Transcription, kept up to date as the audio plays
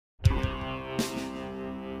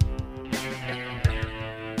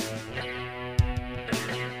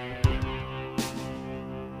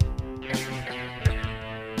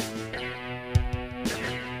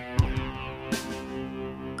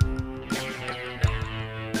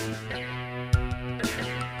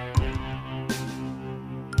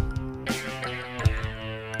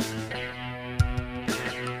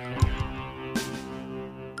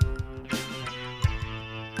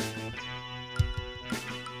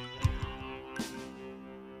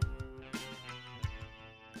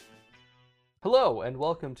Hello and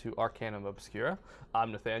welcome to Arcanum Obscura.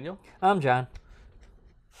 I'm Nathaniel. I'm John.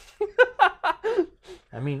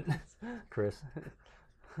 I mean, Chris.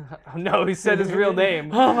 No, he said his real name.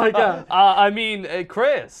 Oh my God.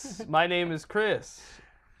 Chris. My name is Chris.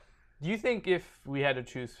 Do you think if we had to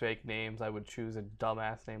choose fake names, I would choose a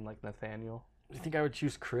dumbass name like Nathaniel? You think I would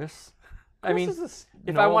choose Chris? Chris I mean, is a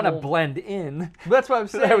if I want to normal- blend in, That's what I'm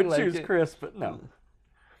saying. I would like, choose Chris, but no.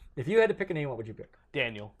 If you had to pick a name, what would you pick?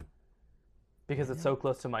 Daniel. Because it's so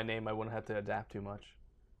close to my name, I wouldn't have to adapt too much.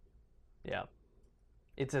 Yeah.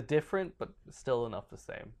 It's a different, but still enough the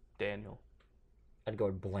same. Daniel. I'd go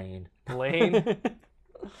with Blaine. Blaine?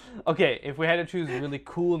 Okay, if we had to choose really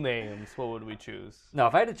cool names, what would we choose? No,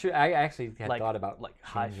 if I had to choose, I actually had Like- thought about Like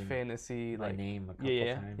high changing fantasy, my like name a couple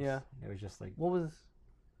yeah, times. yeah. It was just like what was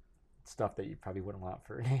stuff that you probably wouldn't want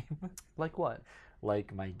for a name. like what?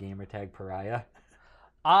 Like my gamer tag Pariah.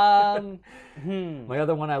 My My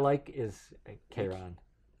other one I like is Kairon.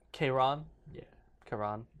 Kairon? Yeah.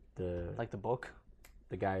 Kairon. The Like the book?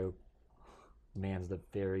 the guy who mans the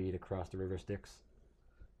ferry to cross the river Styx.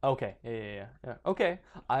 Okay. Yeah. Okay.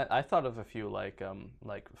 I thought of a few like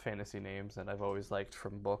fantasy names that I've always liked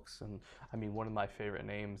from books, and I mean one of my favorite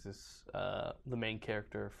names is the main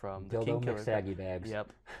character from the King Dildo Killer. McSaggy bags.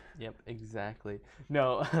 Yep, exactly.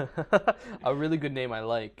 No, a really good name I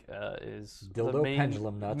like is Dildo the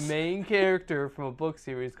Pendulum Nuts. main character from a book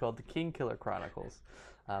series called The King Killer Chronicles,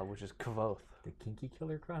 which is Kavoth. The Kinky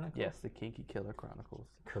Killer Chronicles? Yes, The Kinky Killer Chronicles.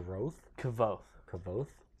 Karoth? Kavoth. Kavoth?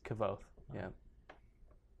 Kavoth. Yeah.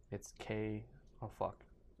 It's K. Oh fuck.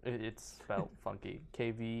 It's spelled funky.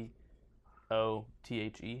 KVOTHE.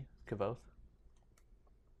 Kavoth.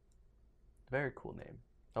 Very cool name.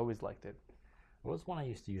 Always liked it. What was one I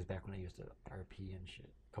used to use back when I used to RP and shit?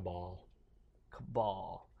 Cabal.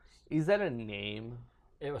 Cabal. Is that a name?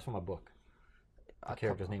 It was from a book. The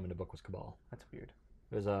character's name in the book was Cabal. That's weird.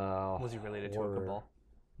 It was a Was he related to horror- a cabal?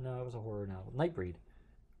 No, it was a horror novel. Nightbreed.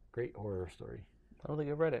 Great horror story. I don't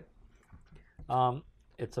think I've read it.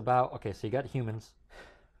 It's about, okay, so you got humans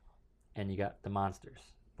and you got the monsters,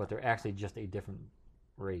 but they're actually just a different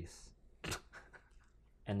race.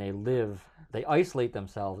 And they isolate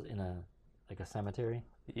themselves in a cemetery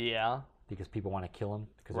Yeah. because people want to kill them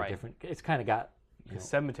because Right. they're different. It's kind of got, Because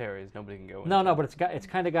cemeteries, nobody can go in. no, but it's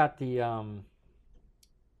kind of got the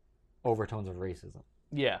overtones of racism.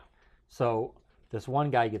 Yeah. So this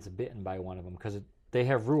one guy gets bitten by one of them because they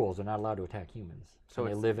have rules. They're not allowed to attack humans. So So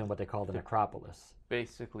they it's- live in what they call the necropolis.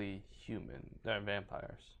 Basically human. They're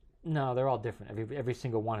vampires. No, they're all different. Every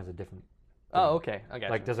single one is a different. Oh, okay. I got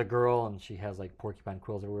Like you. there's a girl and she has like porcupine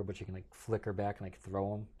quills everywhere, but she can like flick her back and like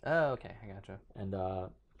throw them. Oh, okay. I got you. And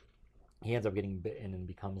he ends up getting bitten and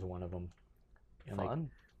becomes one of them. And like Fun.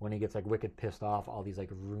 when he gets like wicked pissed off, all these like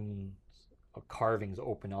runes, carvings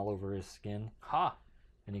open all over his skin, Ha.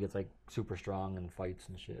 and he gets like super strong and fights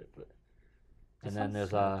and shit. But That and then sounds there's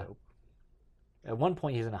kinda dope. at one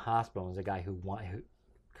point he's in a hospital and there's a guy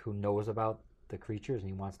who knows about the creatures and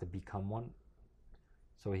he wants to become one.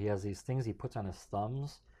 So he has these things he puts on his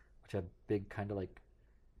thumbs, which have big kind of like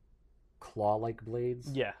claw-like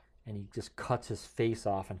blades. Yeah. And he just cuts his face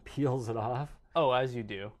off and peels it off Oh, as you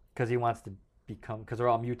do. because he wants to become, because they're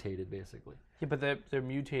all mutated basically. Yeah, but they're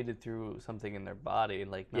mutated through something in their body,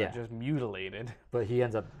 like not Yeah. just mutilated. But he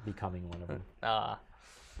ends up becoming one of them. Ah.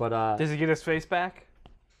 But Does he get his face back?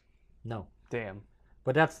 no. Damn.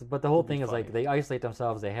 But the whole Would be thing is like funny. they isolate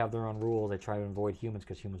themselves. They have their own rules. They try to avoid humans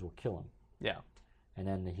because humans will kill them. Yeah. And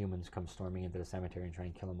then the humans come storming into the cemetery and try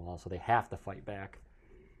and kill them all. So they have to fight back.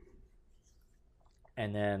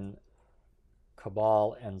 And then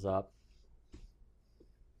Cabal ends up,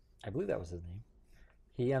 I believe that was his name.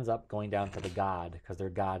 He ends up going down to the god because their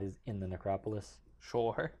god is in the necropolis.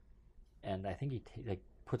 Sure. And I think he like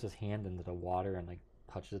puts his hand into the water and like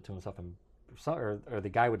touches it to himself, and or the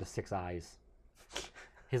guy with the 6 eyes.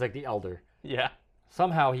 He's like the elder. Yeah.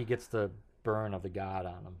 Somehow he gets the burn of the god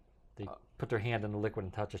on him. They put their hand in the liquid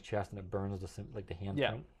and touch his chest, and it burns the handprint.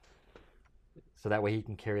 Yeah. So that way he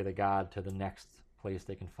can carry the god to the next place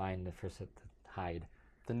they can find the first to hide.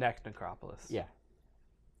 The next necropolis. Yeah.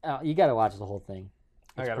 You got to watch the whole thing.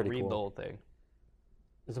 I It's gotta pretty read cool. the whole thing.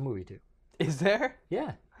 There's a movie too. Is there?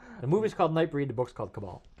 Yeah. The movie's called Nightbreed. The book's called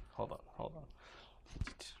Cabal. Hold on.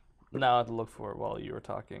 Now I have to look for it while you were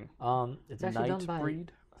talking. It's actually done by Nightbreed?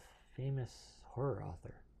 a famous horror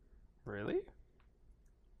author. Really?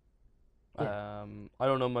 Yeah. I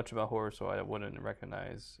don't know much about horror, so I wouldn't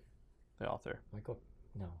recognize the author. Michael?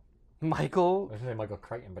 No. I Michael? was going to say Michael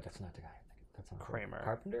Crichton, but that's not the guy. That's not Kramer.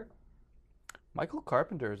 Carpenter? Michael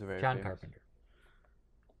Carpenter is a very John famous- Carpenter.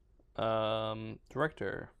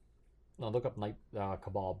 Director. No, look up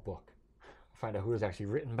Cabal book. find out who it was actually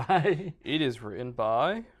written by. It is written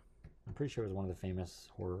by. I'm pretty sure it was one of the famous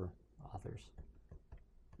horror authors.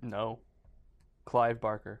 No. Clive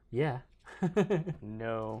Barker. Yeah.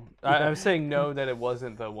 No. I was saying no that it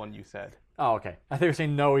wasn't the one you said. Oh, okay. I think you were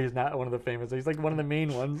saying no, he's not one of the famous. He's like one of the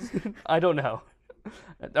main ones. I don't know.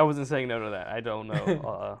 I wasn't saying no to that. I don't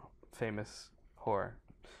know famous horror.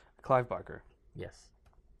 Clive Barker. Yes.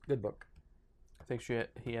 Good book. Think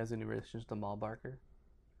he has any relations to Mal Barker?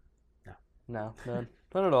 No. No, none.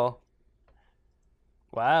 Not at all.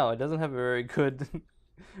 Wow, it doesn't have a very good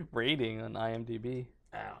rating on IMDb.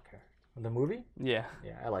 I don't care. The movie? Yeah.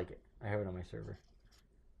 Yeah, I like it. I have it on my server.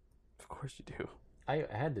 Of course you do. I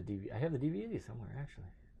had the DVD. I have the DVD somewhere, actually.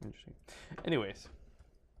 Interesting. Anyways,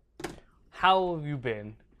 how have you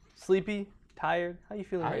been? Sleepy? Tired? How you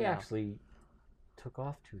feeling right now? I actually took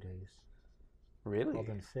off 2 days. Really? I've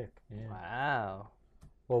been sick. Yeah. Wow.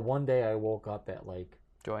 Well, one day I woke up at like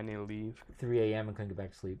Do I need to leave? 3 a.m. and couldn't get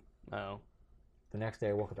back to sleep. Oh. The next day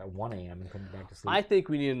I woke up at 1 a.m. and couldn't get back to sleep. I think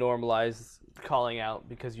we need to normalize calling out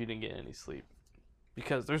because you didn't get any sleep.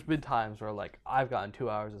 Because there's been times where like I've gotten 2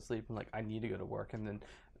 hours of sleep and like I need to go to work, and then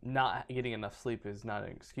not getting enough sleep is not an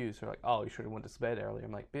excuse. They're like, oh, you should have went to bed earlier.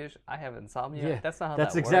 I'm like, bitch, I have insomnia. Yeah, That's not how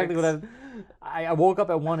that's that exactly works. what I woke up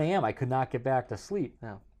at 1 a.m. I could not get back to sleep.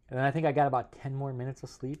 No. And then I think I got about 10 more minutes of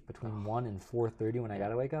sleep between 1 and 4:30 when I got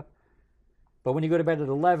to wake up. But when you go to bed at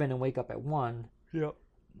 11 and wake up at 1, Yep.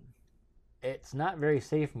 it's not very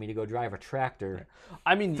safe for me to go drive a tractor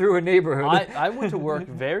I mean, through a neighborhood. I went to work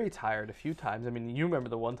very tired a few times. I mean, you remember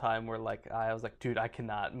the one time where like I was like, dude, I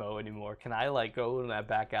cannot mow anymore. Can I like go in that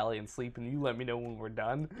back alley and sleep, and you let me know when we're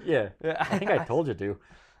done? Yeah. Yeah. I think I told you to.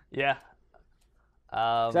 Yeah.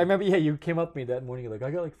 'Cause I remember, you came up to me that morning. You're like,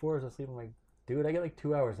 I got like 4 hours of sleep. I'm like, dude, I get like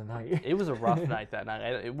 2 hours a night. It was a rough night that night.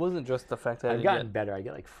 It wasn't just the fact that I I've didn't gotten get, better. I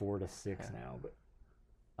get like 4 to 6 now, but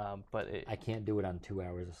but I can't do it on 2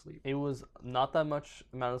 hours of sleep. it was not that much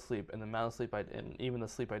amount of sleep, and the amount of sleep and even the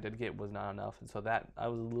sleep I did get was not enough, and so that I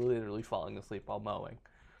was literally falling asleep while mowing.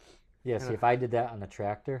 Yeah, see, if I did that on the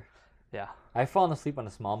tractor, Yeah. I've fallen asleep on a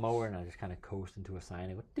small mower and I just kind of coast into a sign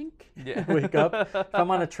and go dink. Yeah. Wake up. If I'm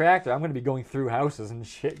on a tractor, I'm going to be going through houses and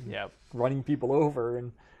shit, and Yeah. running people over.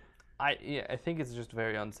 And I think it's just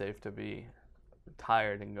very unsafe to be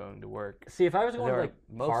tired and going to work. see, if I was going There to are like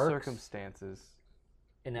most parks circumstances.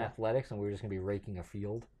 in Yeah. athletics and we were just going to be raking a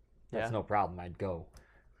field, that's Yeah. no problem. I'd go.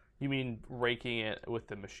 You mean raking it with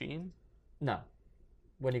the machine? No,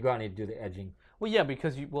 when you go out and you do the edging, Well, yeah,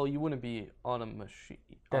 because you wouldn't be on a machine.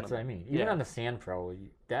 that's what I mean. Even yeah. on the Sand Pro,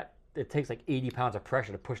 it takes like 80 pounds of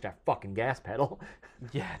pressure to push that fucking gas pedal.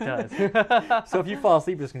 Yeah, it does. So if you fall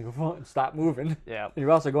asleep, you're just gonna go and stop moving. Yeah. And you're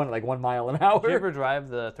also going at like 1 mile an hour. Did you ever drive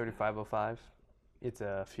the 3505? It's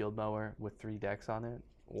a field mower with 3 decks on it.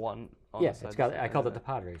 One on Yeah, the side. it's got. I called it the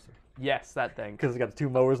pod racer Yes, that thing. because it's got 2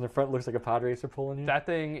 mowers in the front. Looks like a pod racer pulling you. That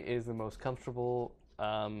thing is the most comfortable.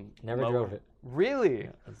 Never mower. drove it. Really?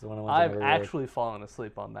 Yeah, that's the one I I've never rode. actually fallen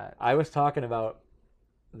asleep on that. I was talking about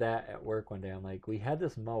that at work one day. I'm like, we had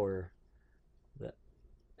this mower that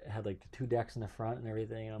had like the 2 decks in the front and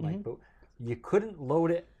everything, and I'm like, but you couldn't load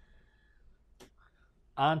it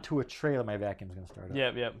onto a trailer. My vacuum's gonna start up.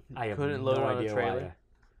 Yep, yep. I have Couldn't no load it on a idea trailer.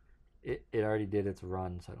 why. It already did its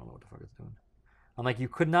run, so I don't know what the fuck it's doing. I'm like, you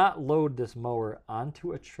could not load this mower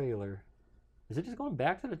onto a trailer. Is it just going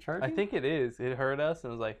back to the charging? I think it is. It heard us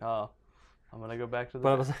and was like, "Oh, I'm gonna go back to the."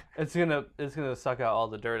 But I was like, It's gonna suck out all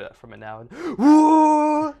the dirt from it now. And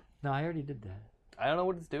no, I already did that. I don't know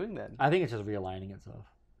what it's doing then. I think it's just realigning itself.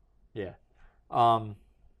 Yeah.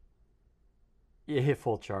 It hit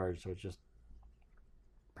full charge, so it's just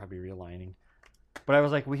probably realigning. But I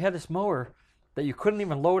was like, we had this mower that you couldn't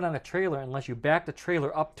even load on a trailer unless you backed the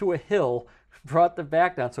trailer up to a hill, brought the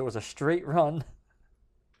back down, so it was a straight run.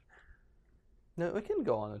 No, it can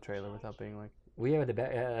go on a trailer without being like. We had to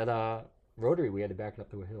back at Rotary. We had to back it up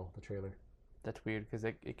to a hill. The trailer. That's weird because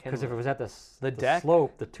it can. Because if it was at the deck-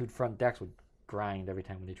 slope, the 2 front decks would grind every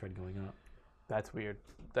time when they tried going up. That's weird.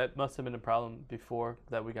 That must have been a problem before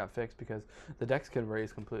that we got fixed because the decks can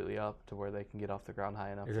raise completely up to where they can get off the ground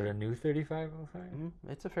high enough. Is it a new 3505?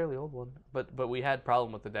 It's a fairly old one, but we had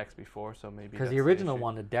problem with the decks before, so maybe. Because that's the original issue.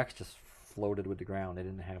 one, the decks just floated with the ground. They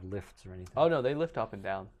didn't have lifts or anything. Oh no, they lift up and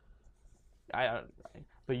down.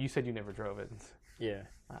 But you said you never drove it. Yeah.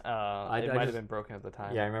 It I might have just- been broken at the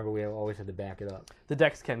time. Yeah, I remember we always had to back it up. The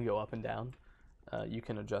decks can go up and down. You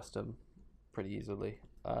can adjust them pretty easily.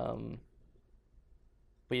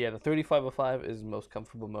 But yeah, the 3505 is the most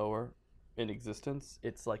comfortable mower in existence.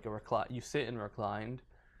 It's like a recline. You sit and reclined,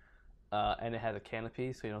 and it has a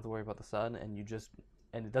canopy, so you don't have to worry about the sun. And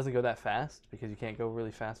it doesn't go that fast because you can't go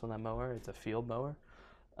really fast on that mower. It's a field mower.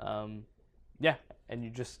 Yeah, and you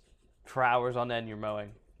just for hours on end you're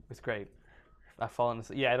mowing. It's great. I've fallen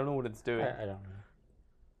asleep. Yeah, I don't know what it's doing. I don't know.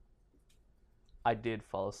 I did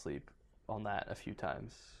fall asleep on that a few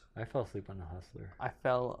times. I fell asleep on the Hustler. I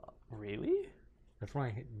fell. Really? That's when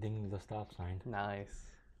I dinged the stop sign. Nice.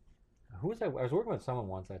 Who was I? I was working with someone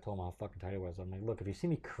once. I told him how fucking tired I was. I'm like, look, if you see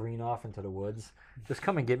me careen off into the woods, just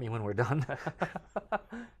come and get me when we're done.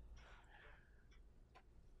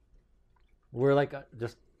 We're like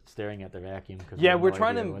just staring at the vacuum. Cause Yeah, we have we're no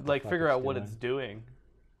trying idea to what the like fuck figure it's out what doing. it's doing.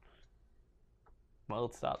 Well,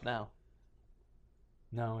 it stopped now.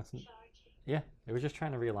 No, it's. Yeah, it was just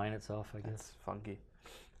trying to realign itself, I guess. That's funky.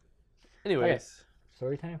 Anyways,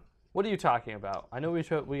 Story time. what are you talking about? I know we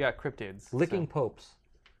got cryptids. Licking so- popes.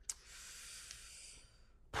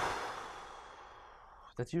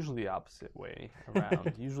 That's usually the opposite way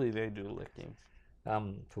around. Usually they do licking.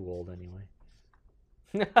 I'm too old anyway.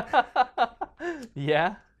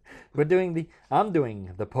 Yeah. I'm doing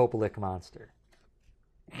the Pope lick monster.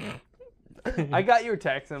 I got your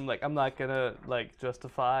text and I'm like, I'm not gonna like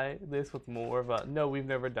justify this with more of a no, we've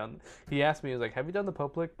never done. He asked me, he was like, have you done the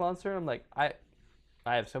Pope lick monster? I'm like, I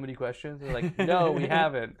have so many questions. They're like, no, we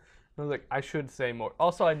haven't. I was like, I should say more.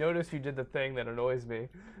 Also, I noticed you did the thing that annoys me.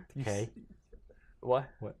 Okay. What?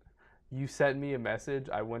 What? You sent me a message.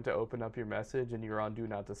 I went to open up your message and you were on Do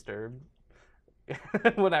Not Disturb.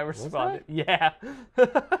 When I responded. Yeah.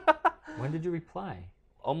 When did you reply?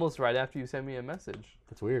 Almost right after you sent me a message.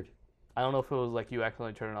 That's weird. I don't know if it was like you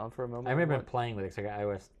accidentally turned it on for a moment. I or remember what. playing with it 'cause I got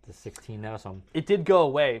iOS to 16 now, so I'm... It did go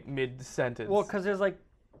away mid-sentence. Well, because there's like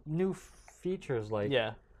new features like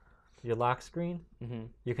yeah. your lock screen. Mm-hmm.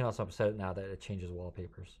 You can also set it now that it changes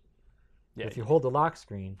wallpapers. Yeah. If you hold the lock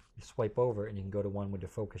screen, you swipe over and you can go to one with the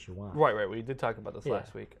focus you want. Right. We did talk about this Yeah.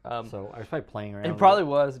 last week. So I was probably playing around. It with probably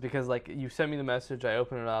was because like you sent me the message, I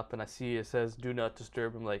open it up and I see it says "Do Not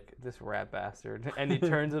Disturb." I'm like, this rat bastard, and he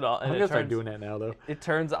turns it on. And I'm it gonna start turns, doing that now, though. It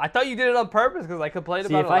turns. I thought you did it on purpose because I complained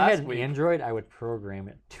See, about if it I last had an week. Android, I would program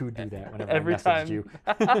it to do that whenever Every I messaged time. you,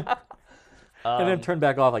 and then turn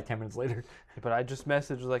back off like 10 minutes later. But I just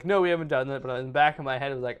messaged was like, no, we haven't done that. But in the back of my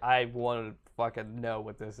head, it was like, I want to fucking know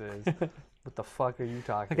what this is. What the fuck are you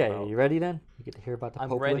talking Okay, about? you ready then? You get to hear about the I'm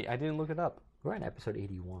Pope ready. lick? I didn't look it up. We're on episode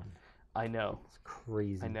 81. I know. It's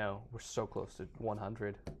crazy. I know. We're so close to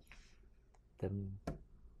 100. Then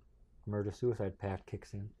murder-suicide pact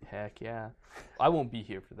kicks in. Heck yeah. I won't be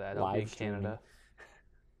here for that. I'll be in Live streaming. Canada.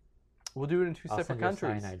 We'll do it in two I'll separate send you a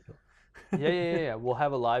countries. cyanide pill. Yeah. We'll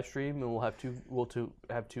have a live stream and we'll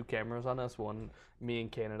have two cameras on us. One me in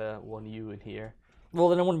Canada, one you in here. Well,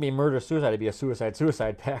 then it wouldn't be murder-suicide. It'd be a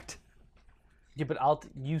suicide-suicide pact. Yeah, but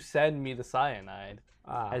you send me the cyanide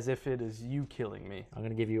Ah, as if it is you killing me. I'm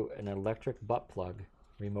going to give you an electric butt plug,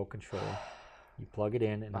 remote control. You plug it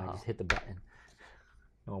in, and I just hit the button.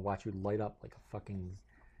 And I'll watch you light up like a fucking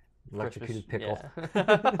electrocuted pickle.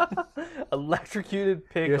 Yeah. Electrocuted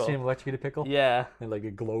pickle. You ever seen an electrocuted pickle? Yeah, And like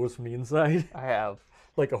it glows from the inside. I have.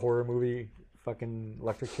 Like a horror movie fucking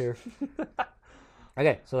electric chair.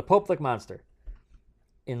 Okay, so the Pope lick monster.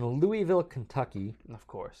 In Louisville, Kentucky, Of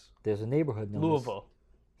course. there's a neighborhood known Louisville.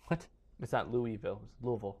 as... What? It's not Louisville. It's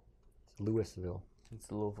Louisville. It's Louisville.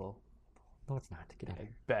 It's Louisville. No, it's not. Get out I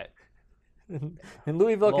of bet. here. In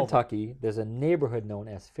Louisville, Louisville. Kentucky, there's a neighborhood known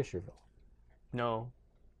as Fisherville. No.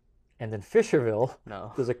 And in Fisherville,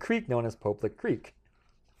 No. there's a creek known as Pope Lick Creek.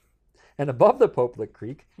 And above the Pope Lick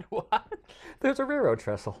Creek, What? there's a railroad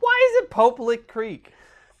trestle. Why is it Pope Lick Creek?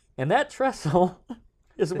 And that trestle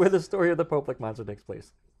is where the story of the Pope Lick monster takes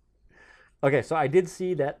place. Okay, so I did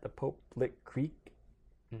see that the Pope Lick Creek,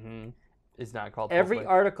 Mm-hmm. It's not called every Pope Lick.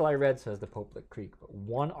 article I read says the Pope Lick Creek, but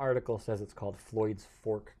one article says it's called Floyd's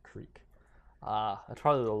Fork Creek. That's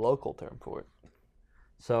probably the local term for it.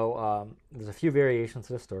 So there's a few variations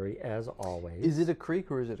to the story, as always. Is it a creek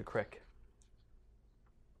or is it a crick?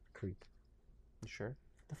 Creek? You sure?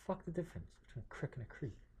 The fuck the difference between a crick and a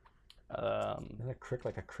creek? Um, Isn't a crick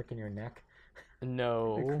like a crick in your neck? A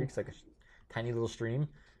no. creek's like a tiny little stream.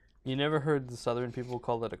 You never heard the southern people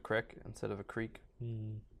call it a crick instead of a creek?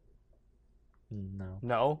 No.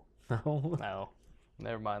 No? No. No.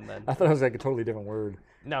 Never mind then. I thought it was like a totally different word.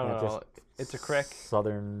 No, Not no. just It's a crick.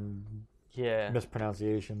 Southern Yeah.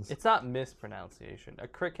 mispronunciations. It's not mispronunciation. A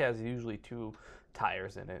crick has usually 2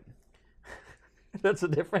 tires in it. That's the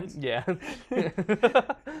difference. Yeah.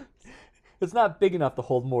 It's not big enough to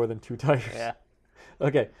hold more than 2 tires. Yeah.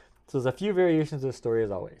 Okay, so there's a few variations of the story as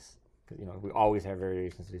always. 'Cause, you know, we always have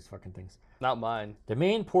variations of these fucking things. Not mine. The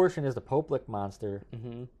main portion is the Pope Lick monster,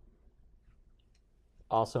 Mm-hmm.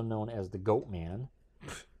 also known as the Goat Man.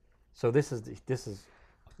 So this is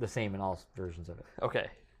the same in all versions of it. Okay.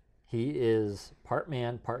 He is part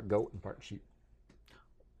man, part goat, and part sheep.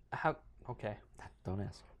 How? Okay. Don't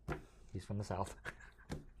ask. He's from the South.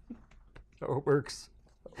 So it works.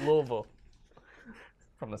 Louisville.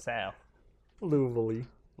 From the South. Louisville.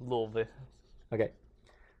 Louisville. Okay.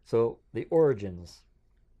 So the origins.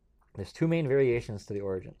 There's two main variations to the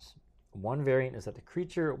origins. One variant is that the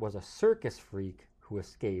creature was a circus freak who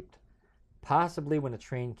escaped, possibly when a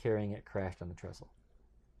train carrying it crashed on the trestle.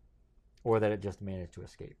 Or that it just managed to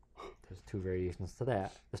escape. There's two variations to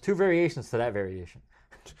that. There's two variations to that variation.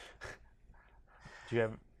 Do you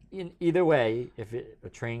have? In either way, if a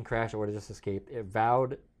train crashed or it just escaped, it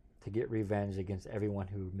vowed to get revenge against everyone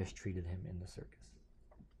who mistreated him in the circus.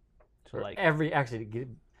 So Or like.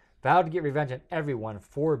 vowed to get revenge on everyone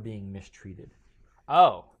for being mistreated.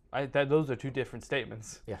 Oh, those are two different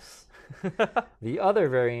statements. Yes. The other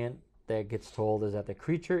variant that gets told is that the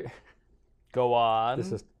creature Go on.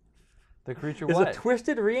 this is the creature. a What?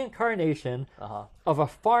 twisted reincarnation Uh-huh. of a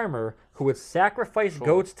farmer who would sacrifice Sure.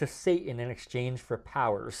 goats to Satan in exchange for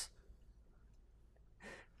powers.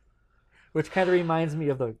 Which kind of reminds me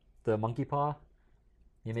of the monkey paw.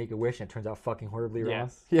 You make a wish and it turns out fucking horribly wrong.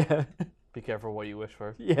 Yes. Yeah. Be careful what you wish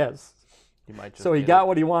for. Yes. You might just. So he get got it.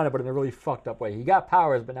 what he wanted, but in a really fucked up way. He got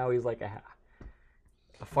powers, but now he's like a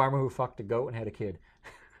farmer who fucked a goat and had a kid.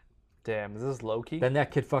 Damn, is this Loki? Then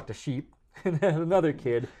that kid fucked a sheep and then another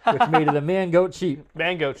kid, which made it a man goat sheep.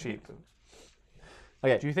 Mango sheep.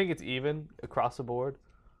 Okay. Do you think it's even across the board?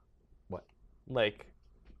 What? Like,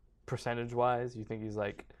 percentage-wise, you think he's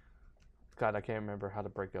like, God, I can't remember how to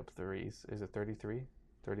break up threes. Is it 33?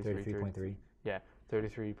 33.3. Yeah,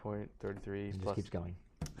 33.33 It just plus. keeps going.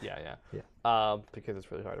 Yeah. Yeah. Because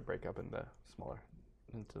it's really hard to break up into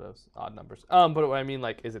those odd numbers. But I mean,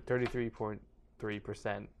 like, is it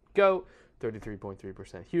 33.3% goat,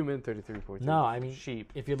 33.3% human, 33.3% No, I mean,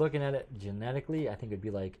 sheep? if you're looking at it genetically, I think it'd be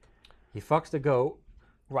like he fucks the goat.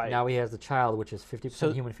 Right. Now he has the child, which is 50%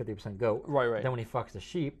 So- human, 50% goat. Right. Then when he fucks the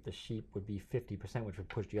sheep would be 50%, which would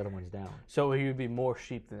push the other ones down. So he would be more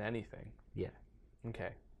sheep than anything. Yeah.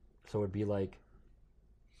 Okay. So it'd be like,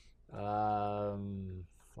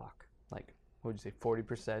 fuck. Like, what would you say?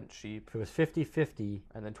 40% sheep, If it was 50-50,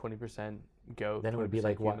 and then 20% goat. then it would be 20%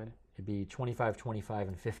 like what? human. It'd be 25, 25,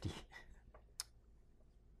 and 50.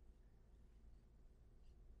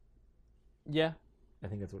 Yeah, I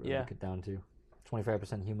think that's what it would Yeah. work it down to.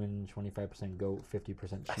 25% human, 25% goat,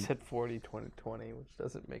 50% I sheep. said 40, 20, 20, which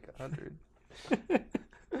doesn't make 100.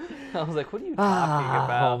 I was like, what are you talking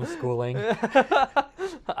about?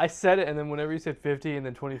 Homeschooling. I said it, and then whenever you said 50 and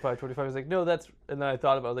then 25, 25, I was like, no, that's... And then I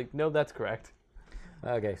thought about it, I was like, no, that's correct.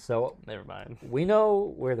 Okay, so Never mind. we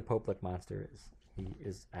know where the Poplick monster is. He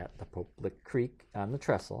is at the Poplick Creek on the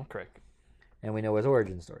trestle, Correct. and we know his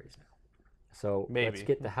origin stories now. So let's Maybe.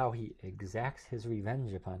 get to how he exacts his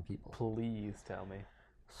revenge upon people. Please tell me.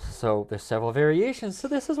 So there's several variations to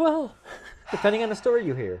this as well, depending on the story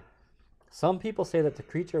you hear. Some people say that the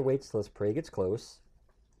creature waits till his prey gets close.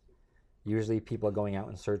 Usually people are going out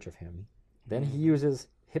in search of him. Then he uses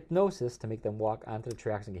hypnosis to make them walk onto the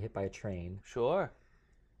tracks and get hit by a train. Sure.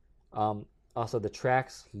 Also, the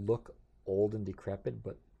tracks look old and decrepit,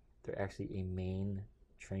 but they're actually a main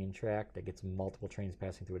train track that gets multiple trains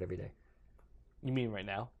passing through it every day. You mean right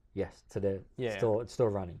now? Yes, today. Yeah. It's still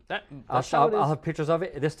running. That's how it I'll is. have pictures of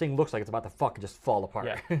it. This thing looks like it's about to fucking just fall apart.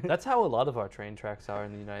 Yeah, that's how a lot of our train tracks are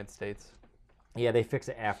in the United States. Yeah, they fix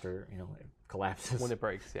it after, it collapses. When it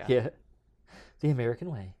breaks, yeah. Yeah. The American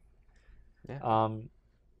way. Yeah.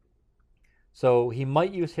 So he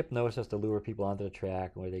might use hypnosis to lure people onto the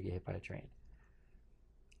track where they get hit by a train.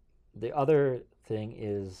 The other thing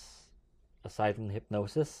is, aside from the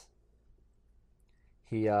hypnosis,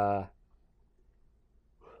 he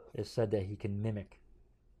is said that he can mimic.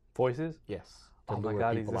 Voices? Yes. to Oh my lure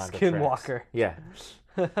god, he's people a onto tracks. skinwalker. Yeah.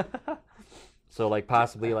 So like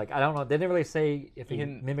possibly I don't know. They didn't really say if he You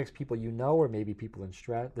can- mimics people or maybe people in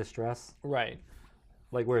distress. Right.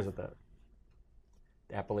 Like where is it the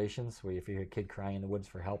Appalachians where if you hear a kid crying in the woods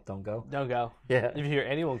for help, don't go. Don't go. Yeah. If you hear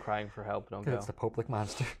anyone crying for help, don't go. It's the Poplick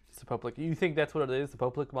monster. It's the Poplick. You think that's what it is? The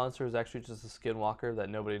Poplick monster is actually just a skinwalker that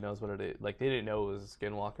nobody knows what it is. Like, they didn't know it was a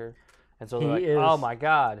skinwalker. And so they're like, He is- oh my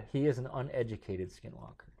god. He is an uneducated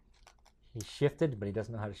skinwalker. He shifted, but he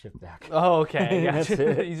doesn't know how to shift back. Oh, okay. That's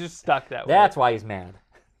Gotcha. it. He's just stuck that way. That's why he's mad.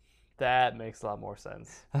 That makes a lot more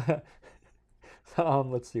sense.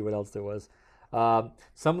 Let's see what else there was.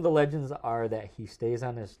 Some of the legends are that he stays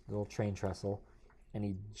on this little train trestle and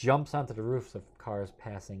he jumps onto the roofs of cars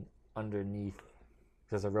passing underneath.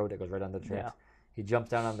 There's a road that goes right under the tracks. Yeah. He jumps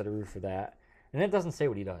down onto the roof of that. And it doesn't say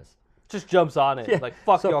what he does. Just jumps on it. Yeah. Like,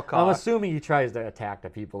 fuck So, your car. I'm assuming he tries to attack the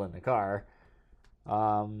people in the car.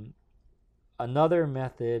 Another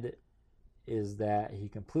method is that he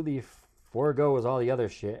completely foregoes all the other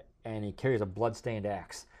shit, and he carries a blood-stained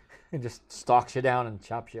axe and just stalks you down and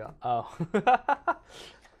chops you up. Oh.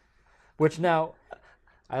 Which now,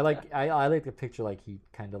 I like the picture like he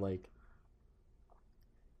kind of like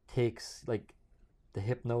takes like the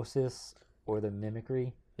hypnosis or the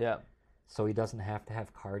mimicry, Yeah. so he doesn't have to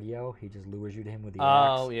have cardio. He just lures you to him with the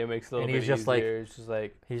Oh, axe. yeah, it makes it a little And bit he's just like- easier. It's just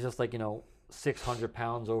like He's just like 600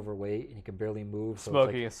 pounds overweight, and he can barely move. So it's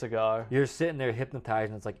smoking like, a cigar. you're sitting there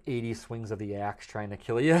hypnotized, and it's like 80 swings of the axe trying to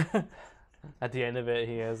kill you. At the end of it,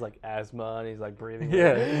 he has like asthma and he's like breathing.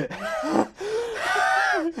 Yeah.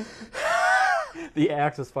 The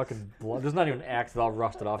axe is fucking blood. There's not even an axe. It's all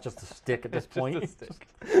rusted off. Just a stick at this point. Just a stick.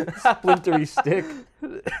 Splintery stick.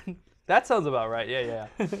 That sounds about right. Yeah,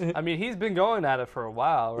 yeah. I mean, he's been going at it for a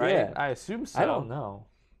while, right? Yeah. I assume so. I don't know.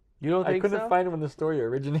 You don't I think couldn't so? find it when the story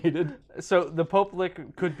originated. So the Pope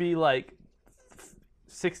could be like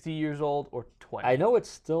 60 years old or 20. I know it's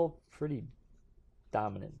still pretty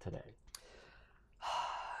dominant today.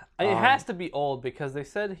 It has to be old because they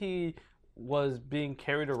said he was being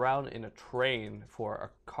carried around in a train for a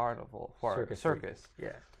carnival, for a circus.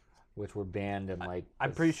 Yeah. Which were banned in like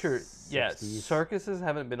I'm the pretty sure, 60s. yeah, circuses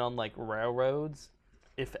haven't been on like railroads,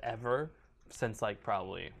 if ever, since like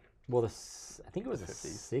probably. Well, I think it was the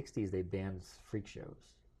 50s. 60s they banned freak shows.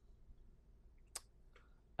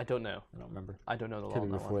 I don't know. I don't remember. I don't know the law Could on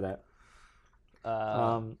be that before one.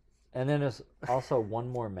 that. And then there's also one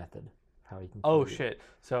more method how you can. Oh kill you. shit!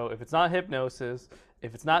 So if it's not hypnosis,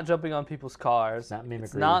 if it's not jumping on people's cars, It's not mimicry.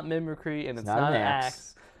 it's not mimicry, and it's not not an an axe.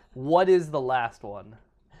 axe. What is the last one?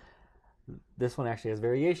 This one actually has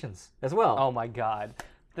variations as well. Oh my god!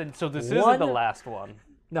 Then so this One- isn't the last one.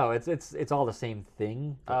 No, it's all the same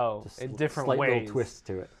thing. but Oh, just in different slight ways. little twists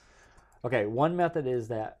to it. Okay, one method is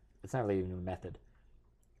that it's not really even a method.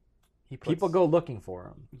 He puts, People go looking for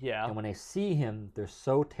him, Yeah. and when they see him, they're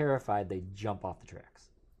so terrified they jump off the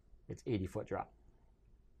tracks. It's 80-foot drop,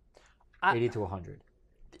 80 to 100.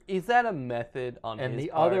 Is that a method on And his the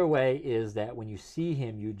part? other way is that when you see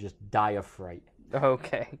him, you just die of fright.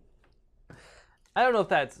 Okay. I don't know if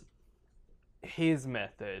that's his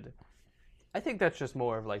method. I think that's just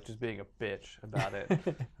more of like just being a bitch about it.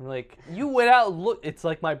 I'm like, you went out and look. It's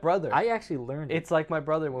like my brother. I actually learned It's like my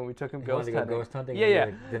brother when we took him You wanted ghost to go hunting. ghost hunting Yeah, and yeah.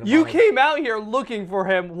 you didn't You wanna- came out here looking for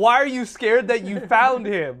him. Why are you scared that you found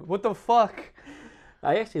him? What the fuck?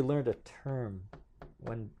 I actually learned a term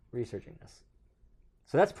when researching this.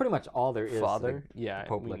 So that's pretty much all there is. to Father? the Yeah,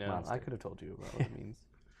 Pope we Lick know. monster. I could have told you about what it means.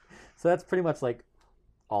 So that's pretty much like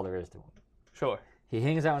all there is to him. Sure. He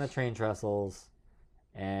hangs out on the train trestles,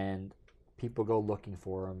 and people go looking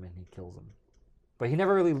for him, and he kills them. But he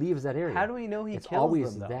never really leaves that area. How do we know he it's kills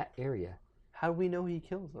always them, though? that area, How do we know he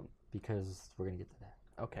kills them? because we're gonna get to that.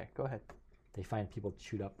 Okay, go ahead. They find people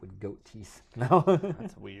chewed up with goat teeth. No,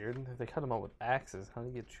 That's weird. If they cut him out with axes, how do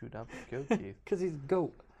you get chewed up with goat teeth? because he's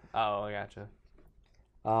goat. Oh, I gotcha.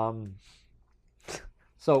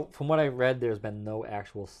 So from what I read, there's been no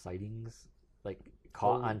actual sightings, like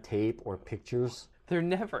caught Oh. on tape or pictures. There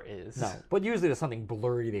never is. No, but usually there's something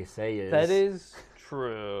blurry they say is. That is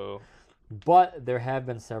true. But there have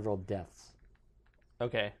been several deaths.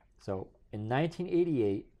 Okay. So in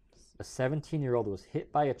 1988, a 17-year-old was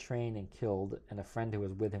hit by a train and killed, and a friend who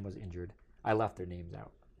was with him was injured. I left their names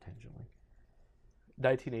out intentionally.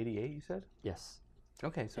 1988, you said? Yes.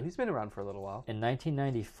 Okay, so he's been around for a little while. In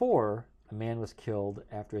 1994, a man was killed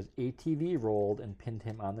after his ATV rolled and pinned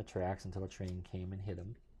him on the tracks until a train came and hit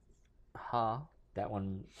him. Huh? That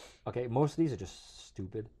one, okay, most of these are just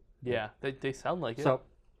stupid. Yeah, they sound like it. So,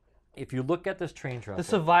 if you look at this train the trestle,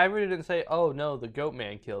 survivor didn't say, "Oh no, the goat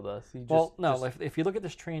man killed us." He just, well, no, just- if you look at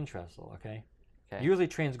this train trestle, okay, Okay. usually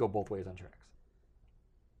trains go both ways on tracks,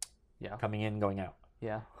 Yeah. coming in, going out.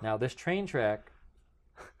 Yeah. Now, this train track,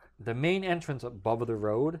 the main entrance above the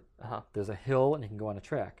road, Uh-huh. there's a hill and you can go on a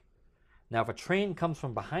track. Now, if a train comes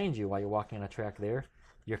from behind you while you're walking on a track there,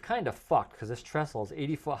 you're kind of fucked because this trestle is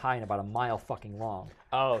 80 foot high and about a mile fucking long.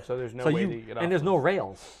 Oh, so there's no so way you to get off. and there's no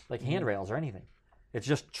rails, like handrails or anything. It's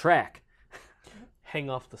just track. hang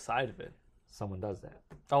off the side of it. Someone does that.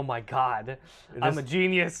 Oh my god, I'm a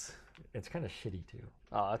genius. It's kind of shitty too.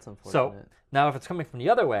 Oh, that's So unfortunate. now, if it's coming from the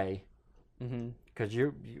other way, Mm-hmm. because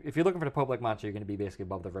if you're looking for the Pope Lake monster, you're going to be basically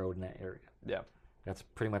above the road in that area. Yeah. That's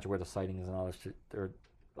pretty much where the sightings and all this shit, or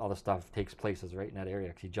all the stuff takes place, is right in that area.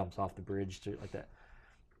 Because he jumps off the bridge to like that.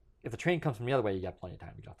 If the train comes from the other way, you got plenty of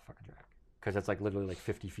time to get off the fucking track. Because it's like literally like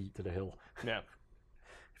 50 feet to the hill. Yeah.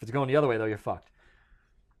 If it's going the other way though, you're fucked.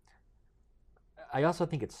 I also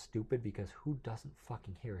think it's stupid because who doesn't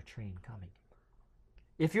fucking hear a train coming?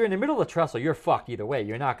 If you're in the middle of the trestle, you're fucked either way.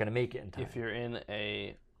 You're not going to make it in time. If you're in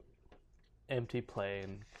a empty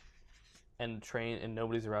plane and train and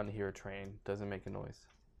nobody's around to hear a train, doesn't make a noise.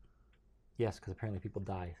 Yes, because apparently people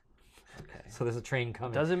die. Okay. So there's a train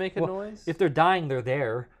coming. Does it make a noise? If they're dying, they're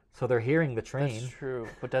there, so they're hearing the train. That's true,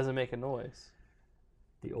 but does it make a noise?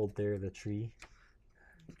 The old theory of the tree.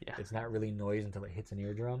 Yeah. It's not really noise until it hits an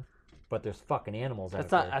eardrum, but there's fucking animals out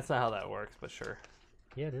That's there. not how that works, but sure.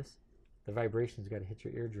 Yeah, it is. The vibration's got to hit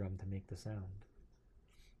your eardrum to make the sound.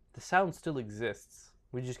 The sound still exists.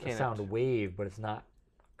 We just The can't sound wave, but it's not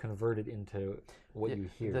converted into what you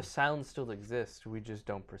hear. The sound still exists. We just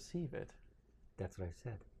don't perceive it. That's what I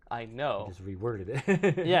said. I I know. just reworded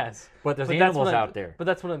it. Yes. But there's But that's animals what I'm- out there. But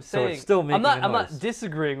that's what I'm So saying. it's still making a I'm not noise.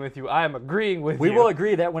 disagreeing with you. I am agreeing with We you. will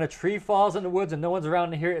agree that when a tree falls in the woods and no one's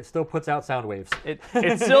around to hear it, it still puts out sound waves. It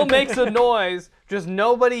still makes a noise, just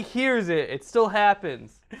nobody hears it. It still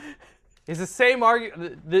happens. It's the same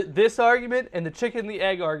argument. This argument and the chicken and the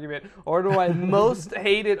egg argument are one of my most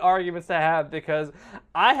hated arguments to have because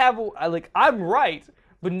I'm right,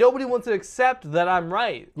 but nobody wants to accept that I'm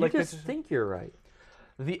right. You Like just think you're right.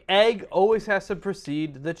 the egg always has to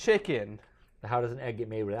precede the chicken. How does an egg get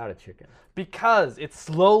made without a chicken? Because it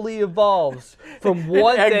slowly evolves from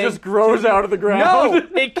one egg thing. just grows out of the ground.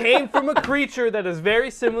 No, it came from a creature that is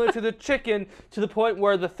very similar to the chicken, to the point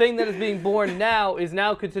where the thing that is being born now is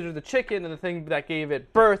now considered the chicken, and the thing that gave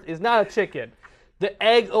it birth is not a chicken. The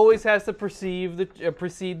egg always has to precede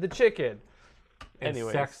the chicken. And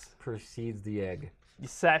Anyways, sex precedes the egg.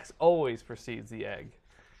 sex always precedes the egg.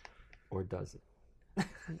 Or does it?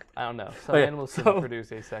 I don't know. Some Okay, animals can so-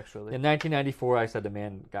 produce asexually. In 1994, I said the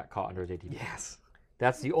man got caught under his ATV. Yes.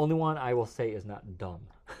 That's the only one I will say is not dumb.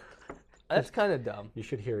 That's kind of dumb. You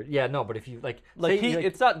should hear it. Yeah, no, but if you Like say,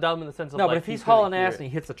 it's not dumb in the sense of no, like but if he's gonna hauling hear ass it. and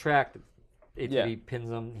he hits the track, ATV Yeah. pins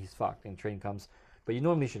him, he's fucked, and train comes. But you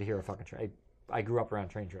normally should hear a fucking train. I grew up around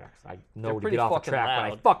train tracks. I know They're to pretty get off a fucking track, but I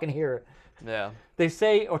loud. fucking hear it. Yeah. They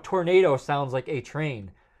say a tornado sounds like a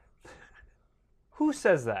train. Who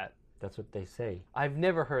says that? That's what they say. I've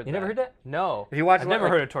never heard that. You never heard that? No. If you watch I've one- never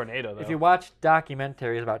like, heard a tornado, though. If you watch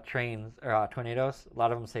documentaries about trains or tornadoes, a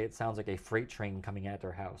lot of them say it sounds like a freight train coming at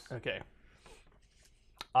their house, Okay.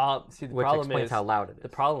 See, the which problem explains is how loud it is. the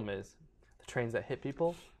problem is the trains that hit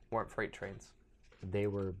people weren't freight trains. They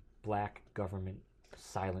were black government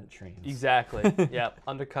silent trains. Exactly. Yep.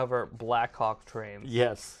 Undercover Black Hawk trains.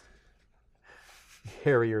 Yes.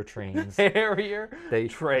 Harrier trains. Harrier They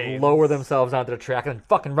trains. lower themselves onto the track and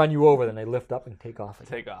fucking run you over. Then they lift up and take off.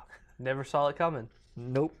 Again. Take off. Never saw it coming.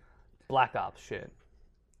 Nope. Black Ops shit.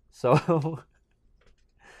 So,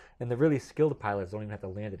 and the really skilled pilots don't even have to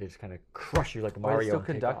land it. They just kind of crush you like Are Mario. they still and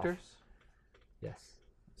take conductors? off. Yes.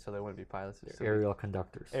 So they wouldn't be pilots. They're still Aerial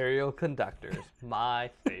conductors. aerial conductors. My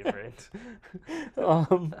favorite.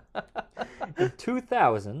 In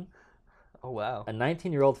 2000, Oh, wow. a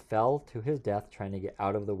 19-year-old fell to his death trying to get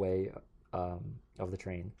out of the way of the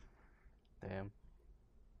train. Damn.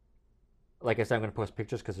 Like I said, I'm going to post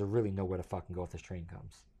pictures because there's really nowhere to fucking go if this train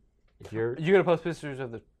comes. If you're You're going to post pictures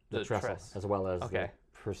of the trestle, tress. as well as Okay.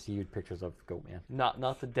 the perceived pictures of Goatman.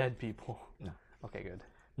 Not the dead people. No. Okay, good.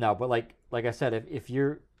 No, but like I said, if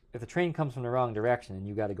the train comes from the wrong direction and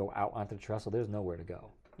you got to go out onto the trestle, there's nowhere to go.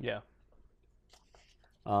 Yeah.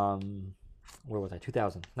 Where was I?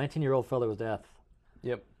 2000. 19-year-old fell to his death.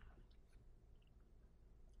 Yep.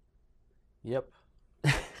 Yep.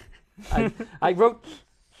 I wrote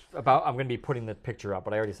about. I'm going to be putting the picture up,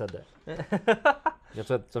 but I already said that.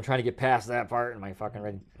 So I'm trying to get past that part in my fucking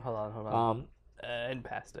ready. Hold on. Um, And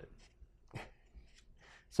past it.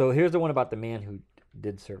 So here's the one about the man who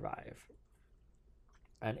did survive.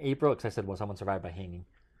 On April, because I said, well, someone survived by hanging.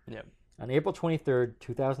 Yep. On April 23rd,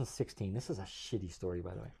 2016, this is a shitty story,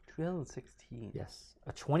 by the way. 2016. Yes.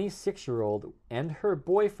 A 26-year-old and her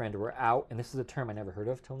boyfriend were out, and this is a term I never heard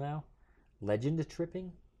of till now, legend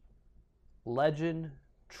tripping. Legend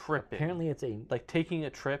tripping. Apparently it's a... Like taking a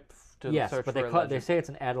trip to yes, search but for a they legend. say it's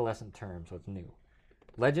an adolescent term, so it's new.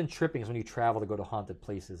 Legend tripping is when you travel to go to haunted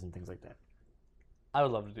places and things like that. I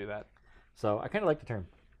would love to do that. So I kind of like the term.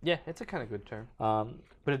 Yeah, it's a kind of good term. Um,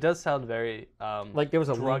 But it does sound very like there was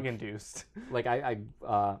a drug link, induced. like I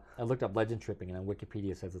looked up legend tripping, and on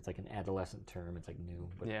Wikipedia it says it's like an adolescent term. It's like new,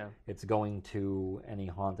 but Yeah. it's going to any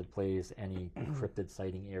haunted place, any cryptid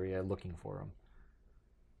sighting area, looking for them.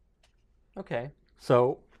 Okay.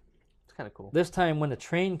 So It's kind of cool. this time when the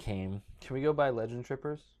train came, Can we go by Legend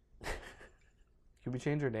Trippers? Can we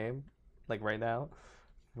change our name? Like right now?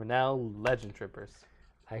 We're now Legend Trippers.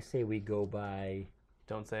 I say we go by.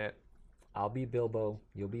 Don't say it. I'll be Bilbo,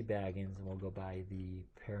 you'll be Baggins, and we'll go by the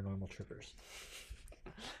Paranormal Trippers.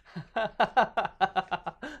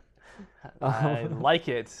 I like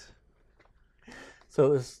it.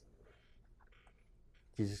 So this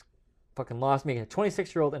You just fucking lost me. A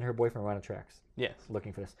 26-year-old and her boyfriend were on the tracks Yes.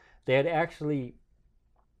 looking for this. They had actually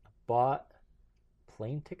bought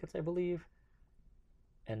plane tickets, I believe,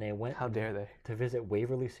 and they went How dare they? to visit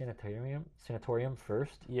Waverly Sanatorium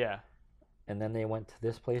first, Yeah. and then they went to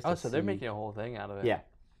this place. Oh, to so they're see- making a whole thing out of it. Yeah.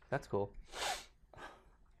 That's cool.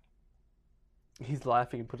 He's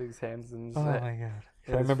laughing and putting his hands in his Oh head. my god! in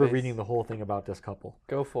So I his remember face. reading the whole thing about this couple.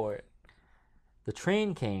 Go for it. The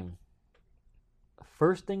train came.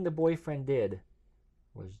 First thing the boyfriend did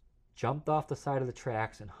was jumped off the side of the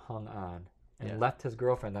tracks and hung on, and Yeah. left his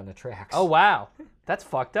girlfriend on the tracks. Oh, wow. That's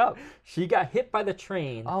fucked up. She got hit by the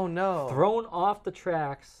train, Oh, no. thrown off the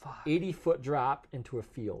tracks, Fuck. 80-foot drop into a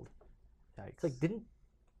field. Yikes. It's like,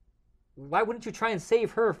 why wouldn't you try and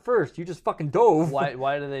save her first? You just fucking dove.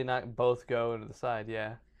 Why do they not both go into the side?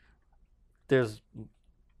 Yeah. There's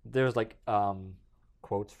like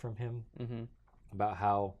quotes from him Mm-hmm. about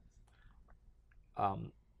how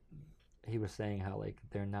he was saying how like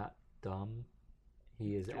they're not dumb.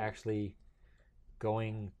 He is actually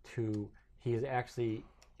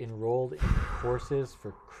enrolled in courses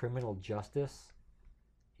for criminal justice.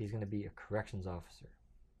 He's going to be a corrections officer.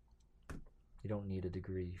 You don't need a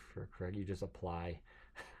degree for you just apply.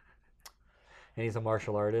 And he's a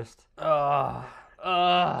martial artist.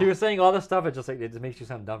 He was saying all this stuff. It just makes you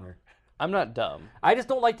sound dumber. I'm not dumb, I just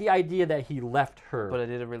don't like the idea that he left her but I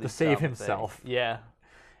did a really to save dumb himself. thing. Yeah.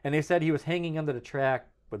 And they said he was hanging under the track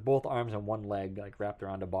with both arms and one leg like wrapped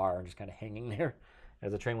around a bar and just kind of hanging there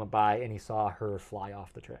as the train went by, and he saw her fly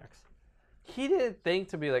off the tracks. He didn't think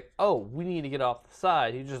to be like, oh, we need to get off the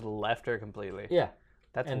side. He just left her completely. Yeah.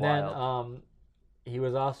 That's And wild. then he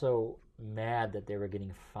was also mad that they were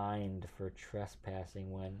getting fined for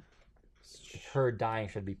trespassing when her dying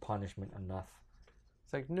should be punishment enough.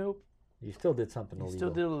 It's like, nope. You still did something You illegal. still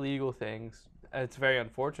did illegal things. It's very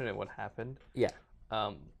unfortunate what happened. Yeah.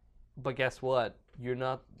 But guess what? You're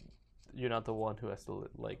not the one who has to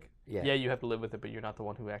Yeah. you have to live with it, but you're not the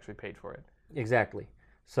one who actually paid for it. Exactly.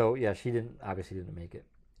 So yeah, she obviously didn't make it.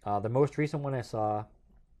 The most recent one I saw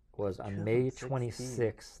was on May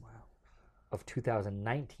 26th Wow. of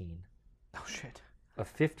 2019. Oh shit. A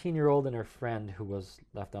 15-year-old and her friend who was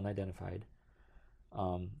left unidentified,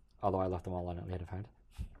 although I left them all unidentified,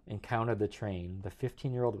 encountered the train. The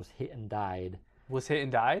 15-year-old was hit and died. Was hit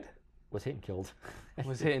and died? Was hit and killed.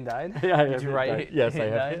 Was hit and died? Yeah, I Did have you hit write and hit- died. Yes, hit I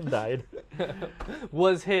and have hit and died.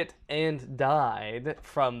 Was hit and died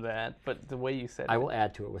from that, but the way you said I it. will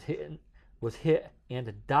add to it. Was hit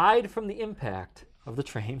and died from the impact of the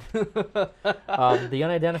train. The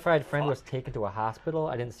unidentified friend was taken to a hospital.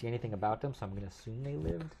 I didn't see anything about them, so I'm going to assume they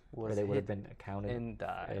lived, or Was they would have hit been accounted and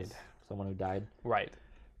died. as someone who died. Right.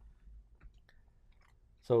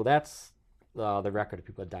 So that's the record of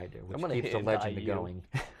people that died there, I'm which gonna keeps hit the and die legend you. going.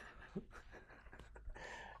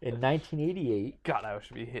 In 1988, God, I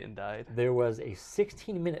should be hit and died. there was a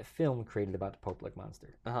 16-minute film created about the Pope Lake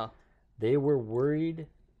Monster. Uh-huh. They were worried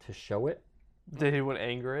to show it. Did anyone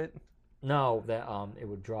anger it? No, that it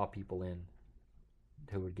would draw people in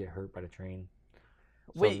who would get hurt by the train.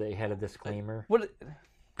 So Wait. they had a disclaimer. What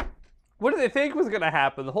did they think was going to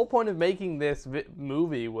happen? The whole point of making this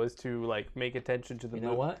movie was to like make attention to the You know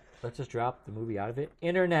movie. what? Let's just drop the movie out of it.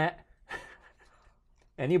 Internet.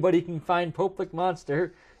 Anybody can find Pope Lake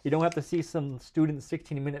Monster. You don't have to see some student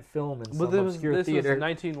 16-minute film in some obscure this theater. was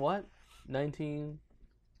 19 what? 19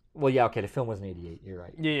 Well, yeah, okay. The film was in '88. You're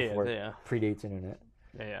right. Yeah, Before it yeah. predates internet.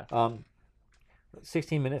 Yeah.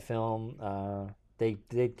 16-minute film.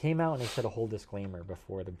 They came out and they said a whole disclaimer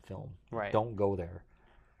before the film. Right. Don't go there.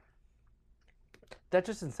 That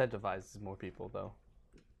just incentivizes more people though.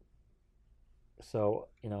 So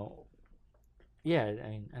yeah. I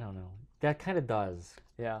mean, I don't know. That kind of does.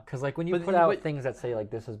 Yeah. Because like when you But put you- out but- things that say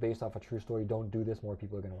like this is based off a true story, don't do this. More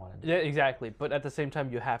people are gonna want to. Yeah, exactly. But at the same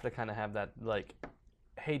time, you have to kind of have that like,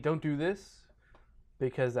 hey, don't do this,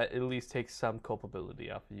 because that at least takes some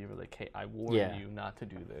culpability off of you. Like, hey, I warn Yeah. you not to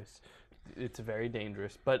do this. It's very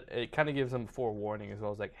dangerous. But it kind of gives them forewarning as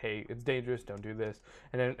well as like, hey, it's dangerous. Don't do this.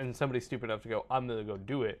 And somebody's stupid enough to go, I'm gonna go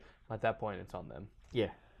do it. At that point, it's on them.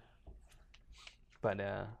 Yeah. But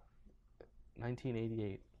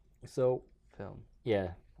 1988 So film. yeah,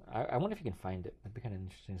 I wonder if you can find it. It'd be kind of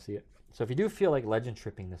interesting to see it. So if you do feel like legend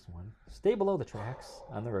tripping this one, stay below the tracks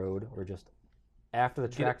on the road, or just after the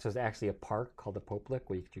Get it- tracks. There's actually a park called the Pope Lake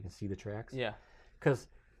where you can see the tracks. Yeah. Because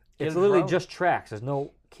Get it's a literally drone. just tracks. There's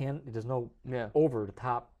no Yeah. over the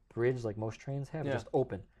top bridge like most trains have. Yeah. Just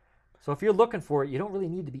open. So if you're looking for it, you don't really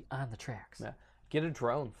need to be on the tracks. Yeah. Get a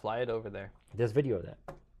drone. Fly it over there. There's video of that.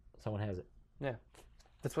 Someone has it. Yeah.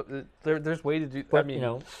 That's what there's way to do. But I mean, you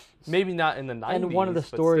know, maybe not in the 90s. and one of the but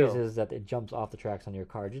stories still. is that it jumps off the tracks on your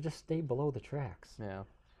car. You just stay below the tracks. Yeah.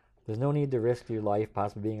 There's no need to risk your life,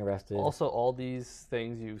 possibly being arrested. Also, all these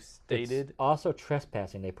things you stated. It's also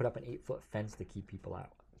trespassing. They put up an 8-foot fence to keep people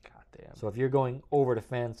out. God damn. So if you're going over the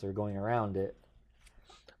fence or going around it,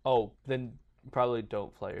 Oh, then probably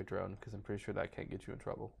don't fly your drone because I'm pretty sure that can get you in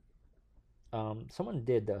trouble. someone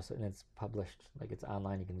did though, and it's published. Like it's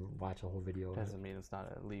online. You can watch a whole video. Of it. Doesn't mean it's not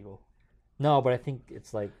illegal. No, but I think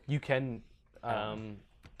it's like You can.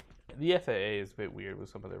 The FAA is a bit weird with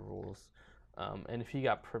some of their rules, and if you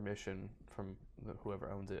got permission from whoever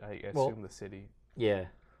owns it, I assume Well- the city, yeah.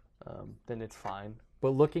 then it's fine. But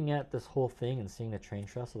looking at this whole thing and seeing the train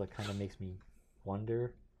trestle, it kind of makes me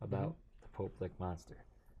wonder about the Pope Lick monster,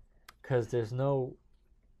 because there's no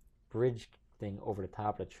bridge thing over the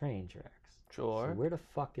top of the train tracks. Sure. So where the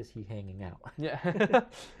fuck is he hanging out? Yeah,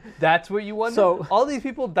 that's what you wonder. So- all these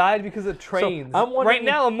people died because of trains. I'm wondering right if-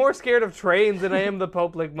 now, I'm more scared of trains than I am the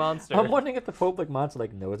Pope Lick monster. I'm wondering if the Pope Lick monster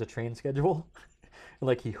like knows a train schedule, and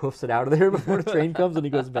like he hoofs it out of there before the train comes and he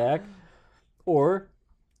goes back, or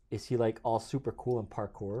is he like all super cool in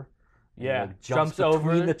parkour? And, Yeah, like, jumps between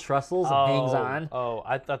over the trestles and hangs on. Oh,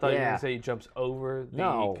 I thought you were Yeah. gonna say he jumps over the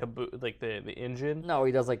No. like the engine. No,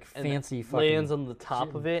 he does like and fancy fucking lands on the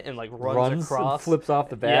top of it and like runs runs across. and flips off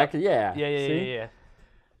the back. Yeah, Yeah. See?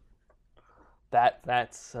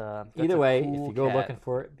 That's Either a way, cool if you go cat. looking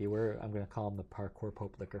for it, beware. I'm gonna call him the parkour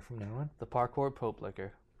Pope Licker from now on. The parkour Pope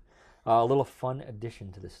Licker. A little fun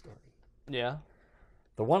addition to this story. Yeah.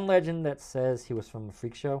 The one legend that says he was from a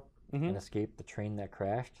freak show Mhm. and escaped the train that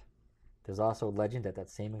crashed. There's also a legend at that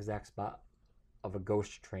same exact spot of a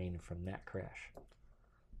ghost train from that crash.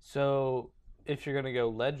 So if you're gonna go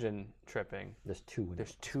legend tripping, There's two. In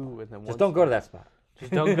there's it. two and then one. Just don't go to that spot.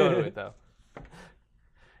 Just don't go to it though.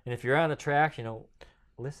 And if you're on the tracks,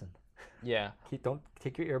 listen. Yeah. Don't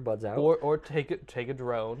take your earbuds out. Or take a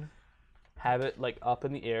drone, have it like up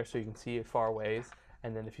in the air so you can see it far ways,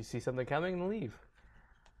 and then if you see something coming, leave.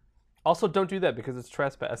 Also, don't do that because it's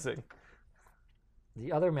trespassing.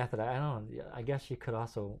 The other method, I don't know. I guess you could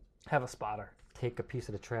also Have a spotter. take a piece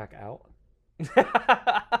of the track out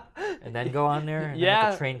and then go on there. And then Yeah.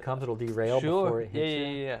 if the train comes, it'll derail before it Yeah, hits yeah,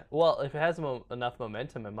 you. yeah. Well, if it has enough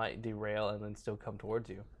momentum, it might derail and then still come towards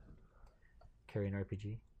you. Carry an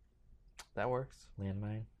RPG, That works.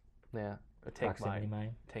 landmine, Yeah. Or take proximity mine.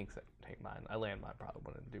 mine. Take mine. I land mine probably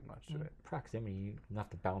wouldn't do much to it. Proximity, enough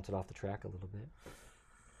to bounce it off the track a little bit.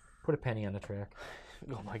 Put a penny on the track.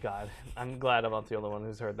 Oh my god. I'm glad I'm not the only one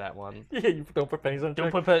who's heard that one. Yeah, you don't put pennies on the Don't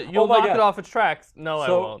track. put you'll Oh my knock God. it off its tracks. No, I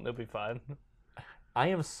So- won't. It'll be fine. I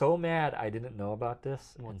am so mad I didn't know about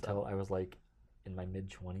this What's until I was like in my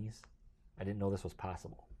mid-20s. I didn't know this was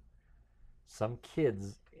possible. Some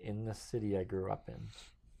kids in the city I grew up in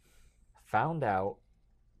found out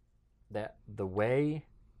that the way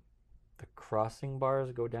the crossing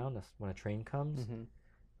bars go down when a train comes Mhm.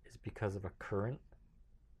 is because of a current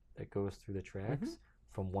that goes through the tracks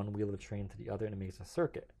from one wheel of the train to the other, and it makes a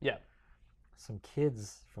circuit. Yeah. Some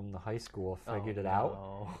kids from the high school figured Oh, it out.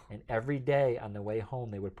 no. And every day on the way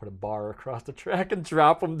home, they would put a bar across the track and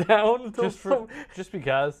drop them down until, Just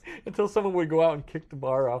because. until someone would go out and kick the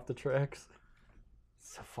bar off the tracks.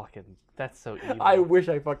 So fucking. That's so evil. I wish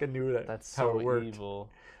I fucking knew that. That's how so it worked. evil.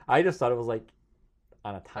 I just thought it was like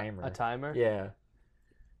on a timer. A timer? Yeah.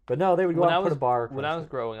 But no, they would go When out I and put was a bar across when I was it.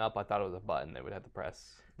 growing up, I thought it was a button they would have to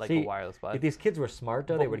press, like See, a wireless If button. these kids were smart,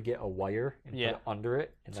 though, they But- would get a wire and Yeah. put it under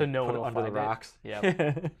it and So then no put one it will under the find it. rocks.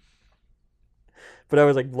 Yeah. But I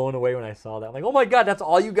was like blown away when I saw that. I'm like, oh my god, that's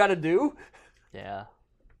all you got to do? Yeah.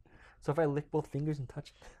 So if I lick both fingers and touch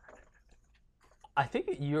it. I think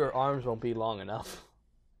your arms won't be long enough.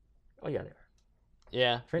 Oh yeah, they are.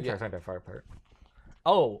 Yeah. Train yeah. tracks aren't that far apart.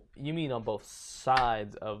 Oh, you mean on both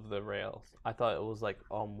sides of the rails? I thought it was like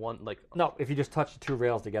on one. Like No, if you just touch the two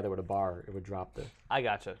rails together with a bar, it would drop the. I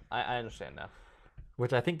gotcha. I understand now.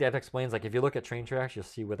 Which I think that explains, like, if you look at train tracks, you'll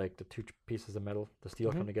see where, like, the two pieces of metal, the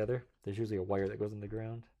steel come together. There's usually a wire that goes in the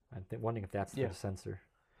ground. I'm wondering if that's Yeah. the sensor.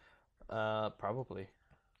 Probably.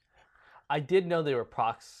 I did know they were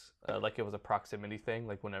like it was a proximity thing.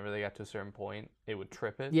 Like whenever they got to a certain point, it would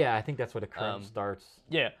trip it. Yeah, I think that's where the current starts.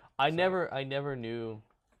 Yeah. I never knew.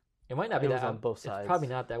 It might not be It was that on both It's sides. probably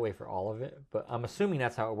not that way for all of it, but I'm assuming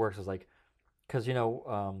that's how it works. Is like, because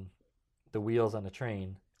the wheels on the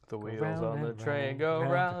train. The wheels round on the and train round, go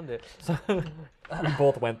round. around it. So we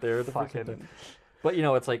both went there. The first Fucking. time. But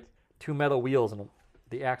it's like two metal wheels and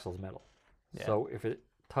the axle's metal. Yeah. So if it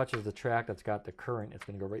touches the track that's got the current, it's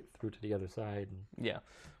gonna go right through to the other side Yeah.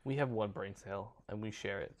 We have one brain cell and we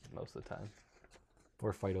share it most of the time.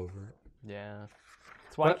 or fight over it. Yeah.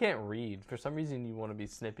 That's why I But- can't read. For some reason, you want to be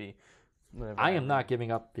snippy. whenever I am not read.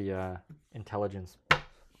 giving up the intelligence.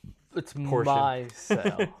 It's portion. my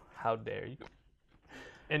cell. How dare you?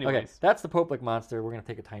 Anyways, Okay, that's the Popelic monster. We're gonna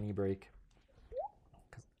take a tiny break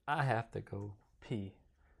because I have to go pee.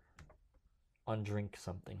 undrink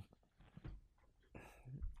something.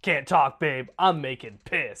 Can't talk, babe. I'm making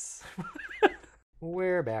piss.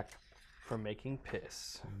 We're back. For making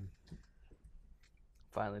piss.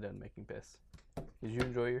 Finally done making piss. Did you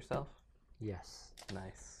enjoy yourself? Yes,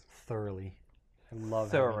 Nice. thoroughly. I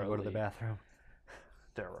love having to go to the Thoroughly. bathroom.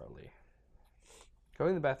 Thoroughly.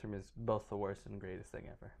 Going to the bathroom is both the worst and greatest thing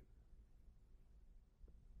ever.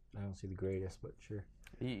 I don't see the greatest, but sure.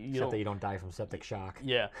 You Except don't, that you don't die from septic shock.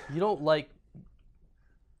 yeah. You don't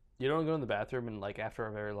go in the bathroom and like after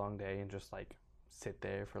a very long day and just like sit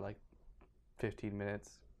there for like 15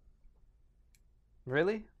 minutes.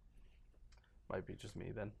 Really? Might be just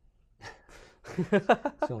me then. It's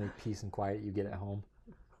the only peace and quiet you get at home.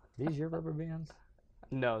 These your rubber bands?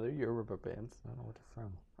 No, they're your rubber bands. I don't know what they're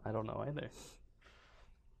from. I don't know either.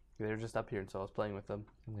 They're just up here, and so I was playing with them.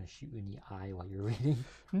 I'm gonna shoot you in the eye while you're reading.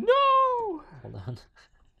 No! Hold on.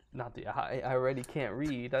 Not the eye. I already can't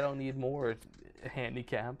read. I don't need more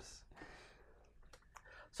handicaps.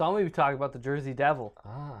 So I'm going to be talking about the Jersey Devil.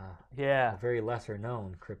 Ah, Yeah. a very lesser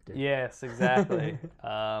known cryptid. Yes, exactly.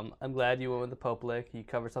 I'm glad you went with the Popelic. You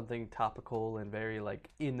covered something topical and very like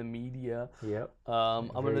in the media. Yep. I'm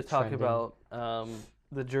going Very to talk trending. about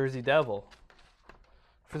the Jersey Devil.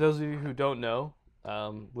 For those of you who don't know,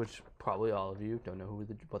 which probably all of you don't know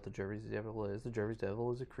what the Jersey Devil is. The Jersey Devil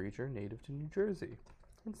is a creature native to New Jersey.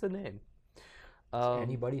 That's the name.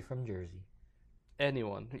 Anybody from Jersey.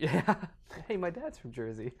 Anyone. Yeah. Hey, my dad's from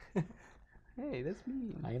Jersey. Hey, that's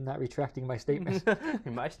me. I am not retracting my statement.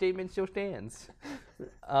 My statement still stands.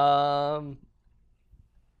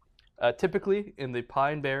 Typically, in the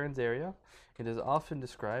Pine Barrens area, it is often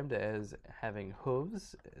described as having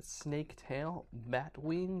hooves, a snake tail, bat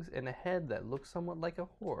wings, and a head that looks somewhat like a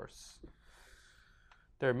horse.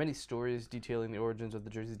 There are many stories detailing the origins of the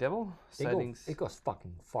Jersey Devil. It goes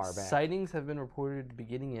fucking far back. Sightings have been reported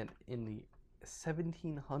beginning in the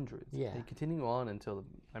 1700s. Yeah. They continue on until,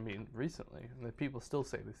 recently. And the people still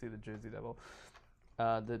say they see the Jersey Devil.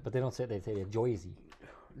 The But they don't say, they say the Jersey.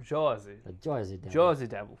 Jersey. The Jersey Devil. Jersey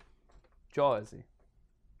Devil. Jersey.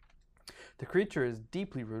 The creature is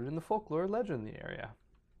deeply rooted in the folklore and legend in the area.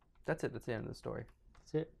 That's it. That's the end of the story.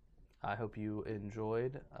 That's it. I hope you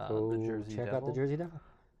enjoyed Go the Jersey check Devil. out the Jersey Devil.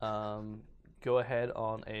 Go ahead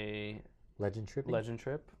on a Legend trip. legend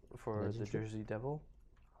trip for Legend the trip. Jersey Devil.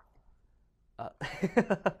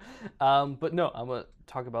 But no, I'm gonna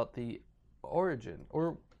talk about the origin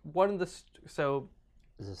or one of the. So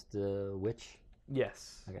Is this the witch?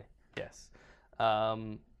 yes, Okay. yes.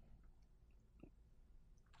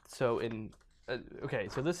 So in okay,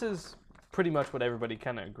 so this is pretty much what everybody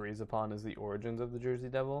kind of agrees upon is the origins of the Jersey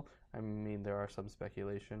Devil. I mean, there are some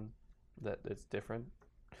speculation that it's different.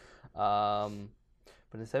 But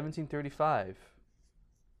in 1735,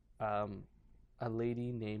 a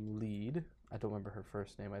lady named Lead, I don't remember her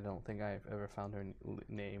first name. I don't think I've ever found her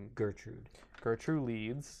name. Gertrude. Gertrude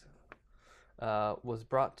Leeds was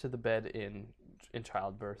brought to the bed in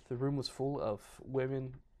childbirth. The room was full of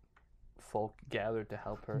women folk gathered to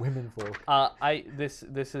help her. Women folk. This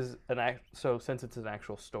is so since it's an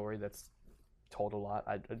actual story that's told a lot,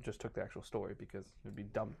 I just took the actual story because it'd be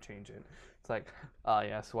dumb to change it. It's like,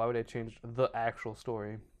 yeah, so why would I change the actual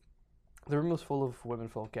story? The room was full of women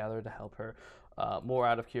folk gathered to help her, more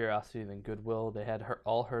out of curiosity than goodwill. They had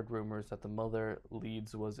all heard rumors that the mother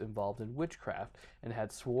Leeds was involved in witchcraft and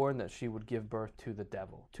had sworn that she would give birth to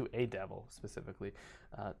a devil specifically.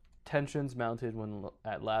 Tensions mounted when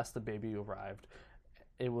at last the baby arrived.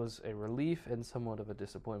 It was a relief and somewhat of a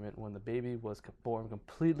disappointment when the baby was born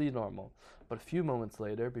completely normal. But a few moments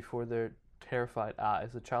later, before their terrified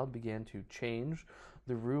eyes, the child began to change.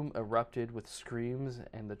 The room erupted with screams,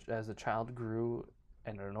 and as the child grew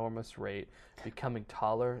at an enormous rate, becoming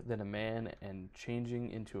taller than a man and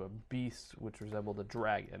changing into a beast which resembled a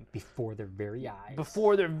dragon. Before their very eyes.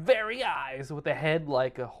 Before their very eyes, with a head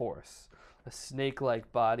like a horse, a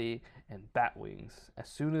snake-like body, and bat wings. As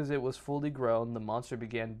soon as it was fully grown, the monster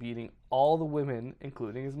began beating all the women,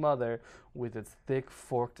 including his mother, with its thick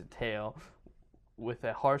forked tail. With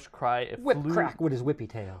a harsh cry, it Whip flew. crack with his whippy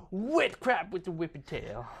tail. Whip crap with the whippy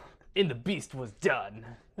tail. And the beast was done.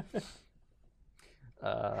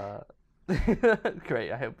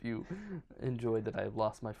 Great. I hope you enjoyed that. I've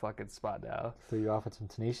lost my fucking spot now. Threw you off with some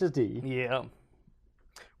Tenacious D. Yeah.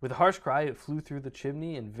 With a harsh cry, it flew through the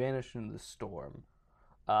chimney and vanished in the storm.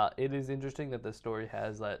 It is interesting that the story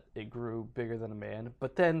has that it grew bigger than a man,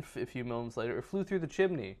 but then a few moments later, it flew through the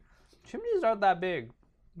chimney. Chimneys aren't that big.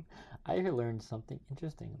 I learned something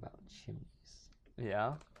interesting about chimneys.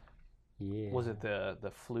 Yeah. Yeah. Was it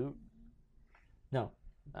the flute? No.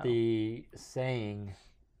 Oh. The saying,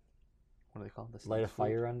 What do they call it? light a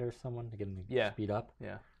fire under someone to get them to Yeah. speed up,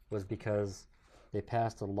 Yeah. was because they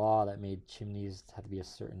passed a law that made chimneys have to be a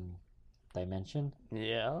certain dimension,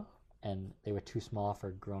 Yeah. and they were too small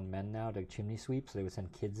for grown men now to chimney sweep, so they would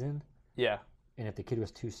send kids in. Yeah. And if the kid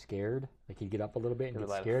was too scared, like he'd get up a little bit and They would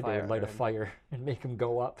get light a scared, they fire would light a under him. fire and make him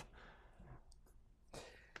go up.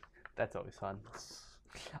 That's always fun.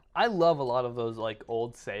 I love a lot of those like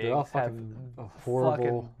old sayings. They're all have fucking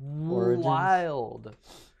horrible fucking origins. wild.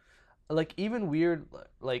 Like even weird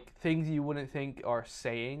like things you wouldn't think are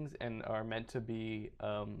sayings and are meant to be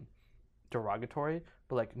derogatory,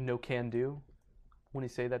 but like no can do. When you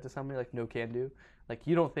say that to somebody, like no can do, like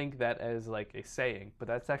you don't think that as like a saying, but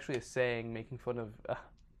that's actually a saying making fun of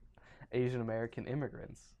Asian American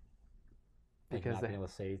immigrants. Like Because not they- being able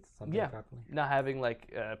to say something Yeah. properly. Not having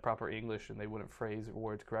like proper English and they wouldn't phrase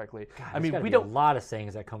words correctly. God, I there's mean, gotta we be a don't. lot of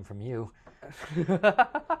sayings that come from you.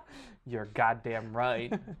 You're goddamn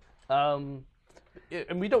right. And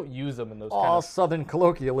we don't use them in those kind All of Southern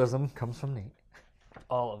colloquialism comes from Nate.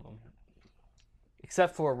 all of them,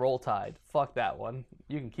 except for Roll Tide. Fuck that one.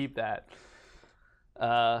 You can keep that.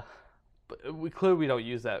 But we clearly don't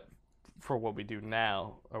use that for what we do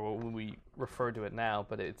now, or when we refer to it now.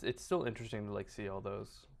 But it's still interesting to like see all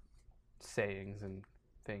those sayings and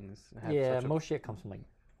things. have Yeah, such a- most shit comes from like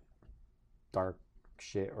dark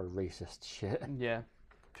shit or racist shit. Yeah,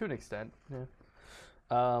 to an extent. Yeah.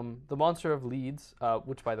 The Monster of Leeds,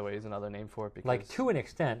 which by the way is another name for it because Like to an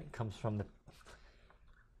extent comes from the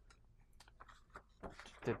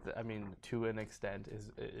I mean, to an extent is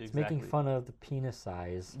exactly. it's making fun of the penis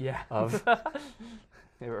size. Yeah. of-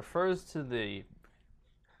 It refers to the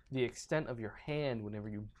extent of your hand whenever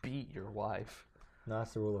you beat your wife, No,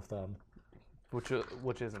 that's the rule of thumb.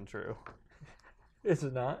 which isn't true. Is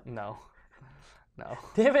it not? No. No.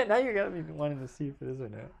 Damn it! Now you're gonna be wanting to see if it is or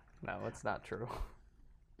not. No, it's not true.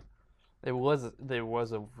 There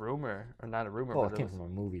was a rumor, or not a rumor, Well, but it it came was, from a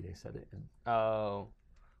movie. They said it. In. oh,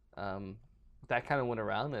 that kind of went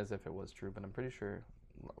around as if it was true, but I'm pretty sure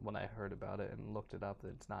when I heard about it and looked it up that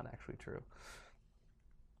it's not actually true.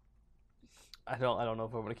 I don't know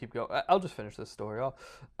if I'm gonna keep going. I'll just finish this story off.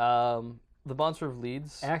 The Monster of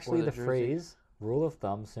Leeds. or Actually, the Jersey- phrase "rule of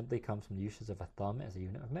thumb" simply comes from the usage of a thumb as a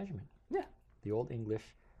unit of measurement. Yeah. The Old English.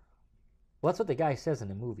 Well, that's what the guy says in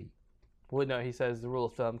the movie. Well, no, he says the rule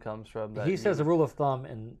of thumb comes from that. He says the rule of thumb,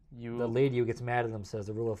 and you. the lady who gets mad at him says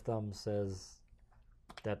the rule of thumb says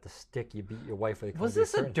that the stick you beat your wife with. can Was only be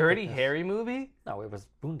this a certain Dirty thickness. Harry movie? No, it was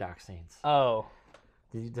Boondock Saints. Oh,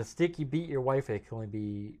 The stick you beat your wife with can only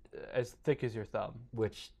be, as thick as your thumb.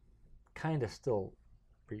 which kind of still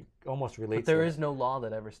almost relates. But there to is no law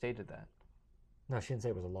that ever stated that. No, she didn't say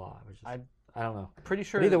it was a law. It was just, I- I don't know. Pretty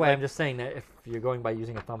sure. But either that, way, like, I'm just saying that if you're going by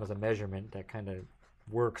using a thumb as a measurement, that kind of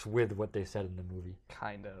works with what they said in the movie.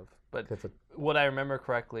 kind of. But That's a, what I remember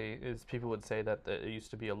correctly is people would say that it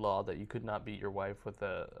used to be a law that you could not beat your wife with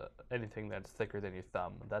anything that's thicker than your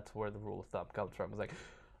thumb. That's where the rule of thumb comes from. It's like,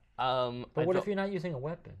 but what if you're not using a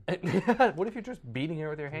weapon? what if you're just beating her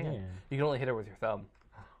with your hand? Yeah. You can only hit her with your thumb.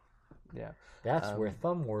 Yeah. That's where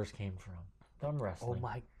thumb wars came from. Thumb Oh wrestling.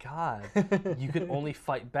 my God! You could only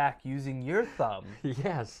fight back using your thumb,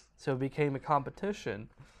 Yes. so it became a competition.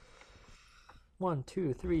 1,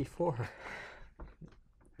 2, 3, 4.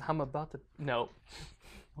 I'm about to no.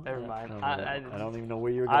 Never mind. I don't even know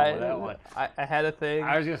where you were going with that one. I had a thing.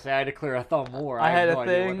 I was gonna say I had to clear a thumb war. I had have a no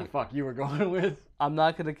idea thing. what the fuck you were going with. I'm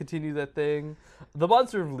not going to continue that thing. The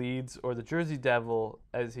Monster of Leeds, or the Jersey Devil,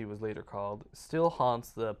 as he was later called, still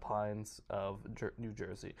haunts the pines of New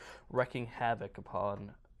Jersey, wreaking havoc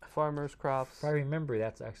upon farmers' crops, If I remember,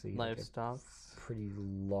 that's actually like livestock. a pretty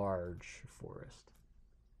large forest.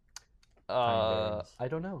 Pine barrens. I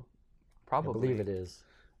don't know. I Probably. believe it is.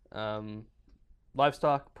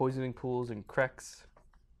 Livestock poisoning pools and creeks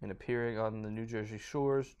and appearing on the New Jersey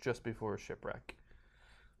shores just before a shipwreck.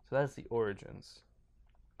 So that's the origins.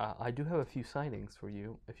 I do have a few sightings for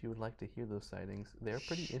you if you would like to hear those sightings. They're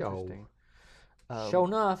pretty Show. interesting. Sure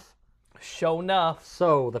enough. Show enough.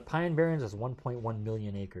 So the Pine Barrens is 1.1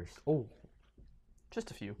 million acres. Oh, just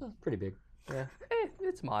a few. That's pretty big. Yeah,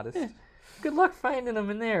 it's modest. Good luck finding them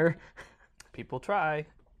in there. People try.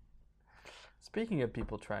 Speaking of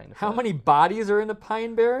people trying to How find- many bodies are in the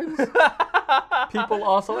Pine Barrens? People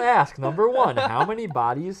also ask, number one, how many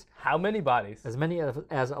bodies? How many bodies? As many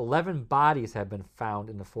as 11 bodies have been found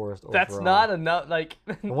in the forest overall. That's not enough. Like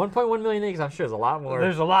 1.1 million acres. I'm sure there's a lot more.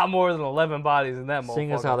 there's a lot more than 11 bodies in that.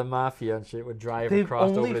 Seeing as how the mafia and shit would drive They've across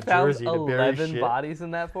only over to found Jersey to bury 11 shit. bodies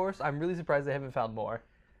in that forest. I'm really surprised they haven't found more.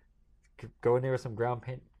 Go in there with some ground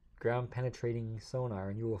penetrating sonar,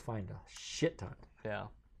 and you will find a shit ton. Yeah.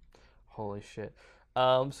 Holy shit.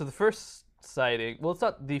 So the first sighting, well, it's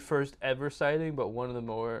not the first ever sighting, but one of the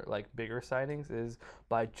more like bigger sightings is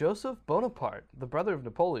by Joseph Bonaparte, the brother of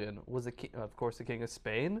Napoleon, was of course the king of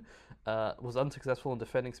Spain, was unsuccessful in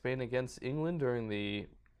defending Spain against England during the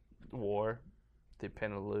war, the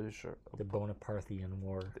Peninsular. The Bonapartean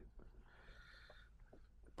War.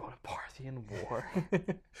 Bonapartean War.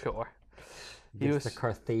 Sure. Against the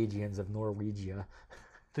Carthaginians of Norwegia.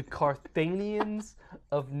 The Carthaginians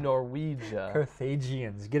of Norwegia.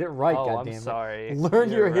 Carthaginians. Get it right, Oh, goddammit. I'm sorry. Learn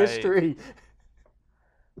You're your right. history.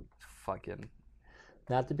 Fucking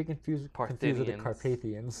Not to be confused with the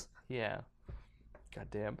Carpathians. yeah.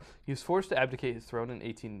 Goddamn. He was forced to abdicate his throne in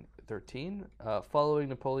 1813. Following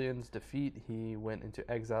Napoleon's defeat, he went into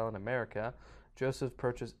exile in America. Joseph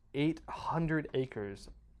purchased 800 acres.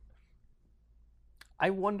 I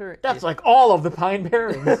wonder That's if... like all of the Pine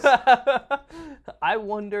Barrens. I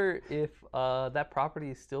wonder if that property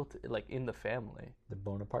is still like in the family. The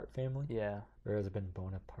Bonaparte family? Yeah. Or has it been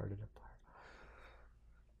Bonaparted apart?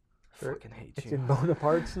 Fucking hate It's you. in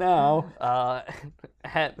Bonaparte's now.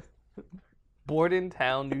 At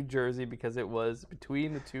Bordentown, New Jersey, because it was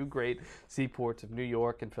between the two great seaports of New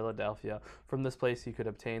York and Philadelphia. From this place, he could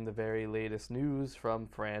obtain the very latest news from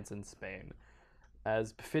France and Spain.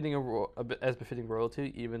 As befitting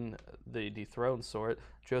royalty, even the dethroned sort,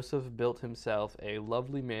 Joseph built himself a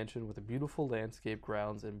lovely mansion with a beautiful landscape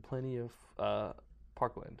grounds and plenty of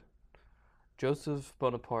parkland. Joseph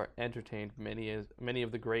Bonaparte entertained many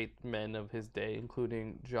of the great men of his day,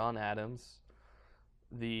 including John Adams,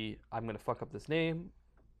 I'm going to fuck up this name,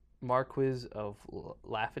 Marquis of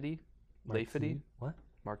Lafayette. Lafayette? What?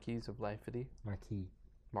 Marquis of Lafayette.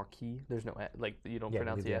 Marquis. There's no, like, you don't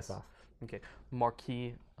pronounce the S. off. Okay.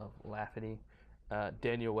 Marquis of Lafayette,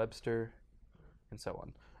 Daniel Webster, and so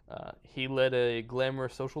on. He led a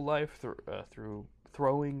glamorous social life through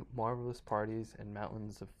throwing marvelous parties and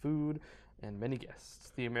mountains of food and many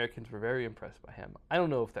guests. The Americans were very impressed by him. I don't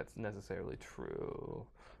know if that's necessarily true,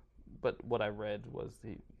 but what I read was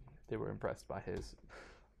they were impressed by his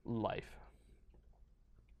life.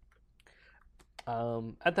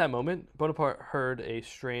 At that moment, Bonaparte heard a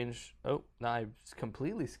strange... Oh, no, I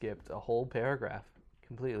completely skipped a whole paragraph.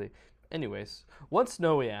 Completely. Anyways, one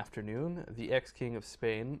snowy afternoon, the ex-king of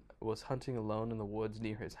Spain was hunting alone in the woods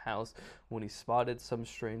near his house when he spotted some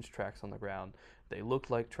strange tracks on the ground. They looked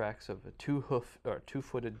like tracks of a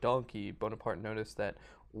two-footed donkey. Bonaparte noticed that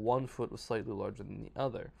one foot was slightly larger than the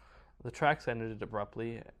other. The tracks ended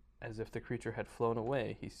abruptly, as if the creature had flown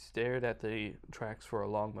away. He stared at the tracks for a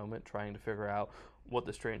long moment, trying to figure out what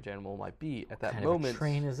the strange animal might be. At that moment... What kind of a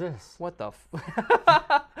train is this? What the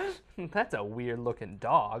That's a weird-looking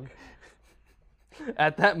dog.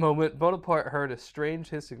 At that moment, Bonaparte heard a strange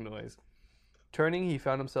hissing noise. Turning, he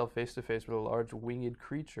found himself face to face with a large winged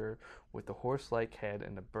creature with a horse-like head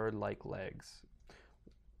and a bird-like legs.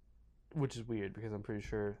 Which is weird, because I'm pretty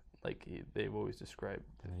sure like they've always described...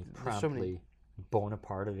 And he promptly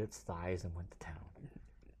Bonaparted its thighs and went to town.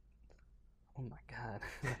 Oh my god,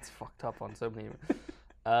 that's fucked up on so many...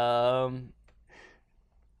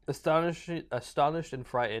 Astonished and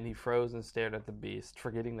frightened, he froze and stared at the beast,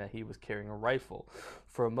 forgetting that he was carrying a rifle.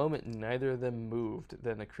 For a moment, neither of them moved.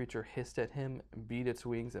 Then the creature hissed at him, beat its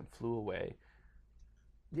wings, and flew away.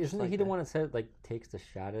 Isn't like he the that. one that said, like, takes the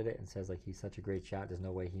shot at it and says, like, he's such a great shot, there's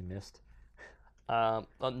no way he missed? Not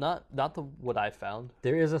what I found.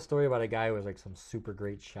 There is a story about a guy who was, like, some super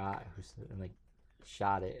great shot and, like,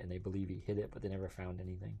 shot it, and they believe he hit it, but they never found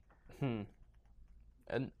anything.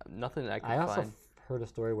 And nothing I could I also find. heard a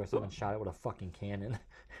story where someone shot it with a fucking cannon,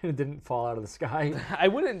 and it didn't fall out of the sky. I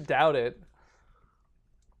wouldn't doubt it.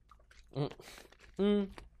 I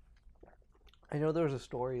know there was a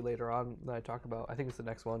story later on that I talk about. I think it's the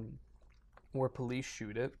next one, where police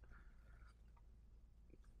shoot it.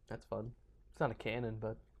 That's fun. It's not a cannon,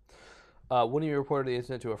 but... when he reported the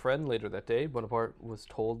incident to a friend later that day, Bonaparte was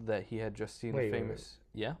told that he had just seen Wait, the famous...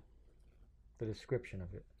 Yeah? The description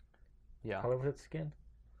of it. Yeah. Color was its skin?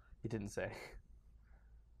 He didn't say.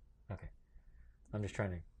 Okay. I'm just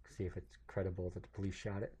trying to see if it's credible that the police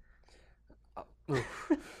shot it.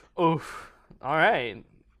 Oof. Oof. All right.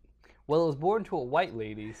 Well, it was born to a white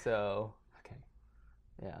lady, so... Okay.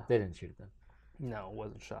 Yeah. They didn't shoot it then. No, it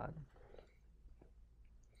wasn't shot.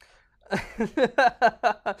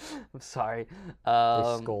 I'm sorry.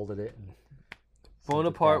 They scolded it. And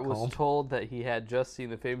Bonaparte was told that he had just seen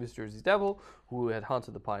the famous Jersey Devil, who had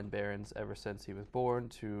haunted the Pine Barrens ever since he was born.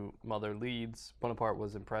 To Mother Leeds, Bonaparte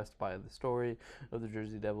was impressed by the story of the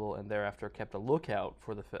Jersey Devil and thereafter kept a lookout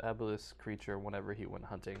for the fabulous creature whenever he went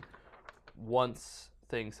hunting. Once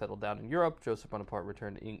things settled down in Europe, Joseph Bonaparte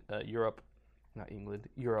returned to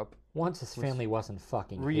Europe. Once his family wasn't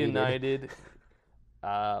fucking hated. Reunited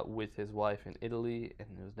with his wife in Italy, and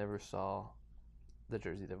never saw the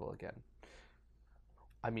Jersey Devil again.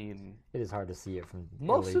 I mean, it is hard to see it from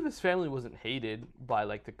most Italy. of his family wasn't hated by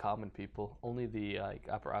like the common people. Only the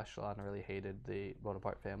upper echelon really hated the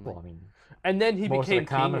Bonaparte family. Well, I mean, and then he most became of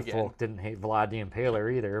the common king again. folk didn't hate Vlad the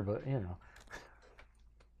Impaler either, but you know,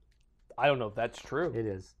 I don't know if that's true. it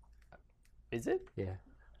is. Is it? Yeah,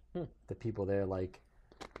 the people there, like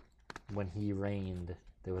when he reigned,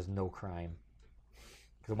 there was no crime.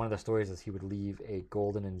 Because one of the stories is he would leave a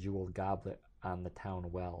golden and jeweled goblet on the town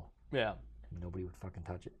well. Yeah. Nobody would fucking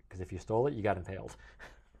touch it. Because if you stole it, you got impaled.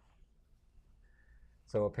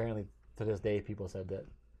 So apparently, to this day, people said that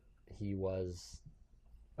he was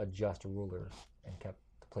a just ruler and kept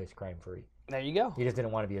the place crime-free. There you go. He just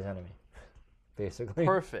didn't want to be his enemy, basically.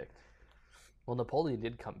 Perfect. Well, Napoleon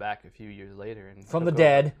did come back a few years later. And From the took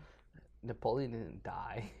dead. over. Napoleon didn't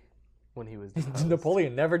die when he was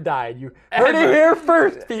Napoleon never died. You heard it here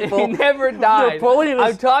first, people. He never died. Napoleon is...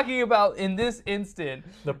 I'm talking about in this instant.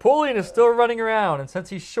 Napoleon is still running around, and since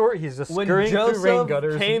he's short, he's just scurrying through rain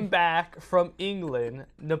gutters. When Joseph came back from England,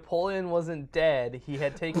 Napoleon wasn't dead. He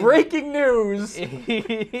had taken... Breaking news!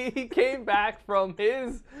 He came back from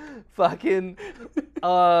his fucking...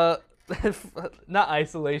 not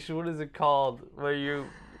isolation. What is it called? Where you're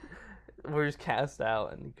just cast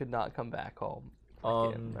out and you could not come back home. I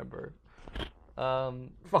can't remember.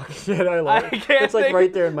 Fuck shit, I love it. It's like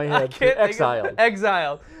right there in my head. Exiled.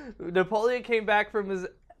 Exiled. Napoleon came back from his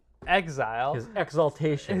exile. His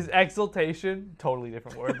exaltation. His exaltation. Totally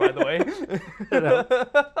different word, by the way.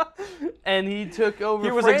 And he took over.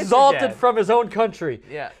 He was France exalted again. from his own country.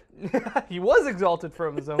 Yeah. He was exalted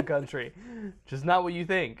from his own country. Just not what you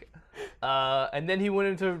think. And then he went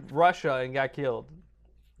into Russia and got killed.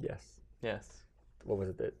 Yes. Yes. What was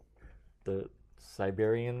it? The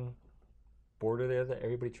Siberian border there that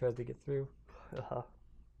everybody tries to get through? Uh-huh.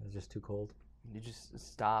 It's just too cold. You just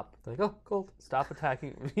stop. It's like, oh, cold. Stop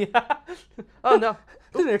attacking. Yeah. Oh, no.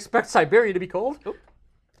 Didn't expect Siberia to be cold. Oop.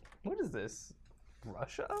 What is this?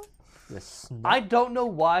 Russia? Yes. I don't know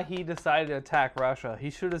why he decided to attack Russia.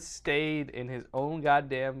 He should have stayed in his own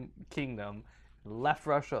goddamn kingdom and left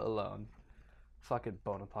Russia alone. Fucking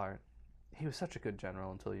Bonaparte. He was such a good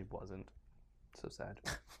general until he wasn't. So sad.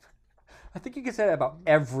 I think you can say that about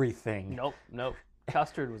everything. Nope.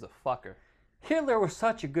 Custard was a fucker. Hitler was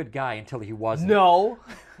such a good guy until he wasn't. No.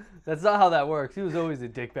 That's not how that works. He was always a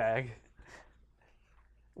dickbag.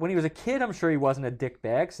 When he was a kid, I'm sure he wasn't a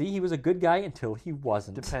dickbag. See, he was a good guy until he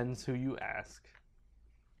wasn't. Depends who you ask.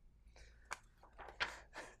 So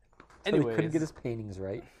Anyways. he couldn't get his paintings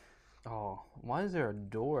right. Oh, why is there a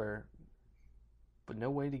door, but no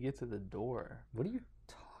way to get to the door? What are you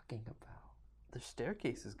talking about? The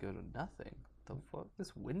staircases go to nothing. The fuck?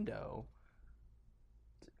 This window.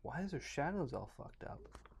 Why is there shadows all fucked up?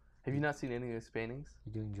 Have you not seen any of his paintings?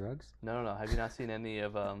 You doing drugs? No. Have you not seen any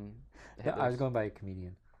of Yeah, I was going by a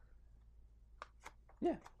comedian.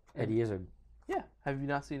 Yeah. Eddie Izzard. Yeah. Have you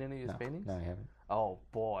not seen any of his paintings? No, I haven't. Oh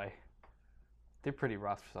boy, they're pretty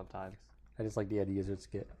rough sometimes. I just like the Eddie Izzard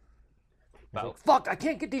skit. Oh. Like, fuck! I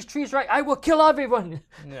can't get these trees right. I will kill everyone.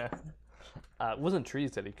 Yeah. It wasn't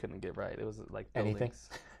trees that he couldn't get right. It was like buildings.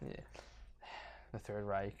 Anything. Yeah. The Third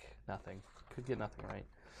Reich, nothing. Could get nothing right.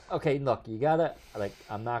 Okay, look, you gotta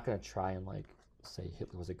I'm not gonna try and say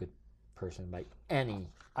Hitler was a good person by any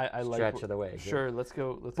I stretch of the way. Sure, let's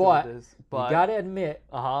go. Let's But go with this. But you gotta admit,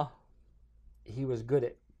 he was good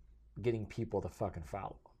at getting people to fucking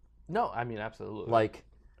follow. No, I mean absolutely. Like,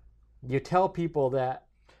 you tell people that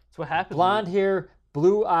that's what happens. Blonde hair,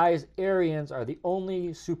 blue eyes, Aryans are the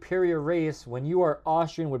only superior race when you are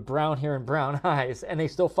Austrian with brown hair and brown eyes, and they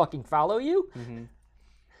still fucking follow you. Mm-hmm.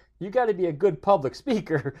 You got to be a good public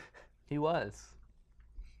speaker. He was.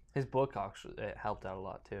 His book actually it helped out a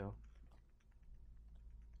lot too.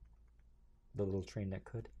 The Little Train That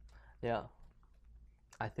Could. Yeah.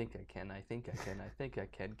 I think I can. I think I can. I think I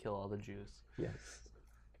can kill all the Jews. Yes.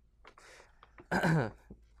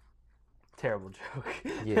 Terrible joke.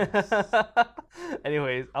 Yes.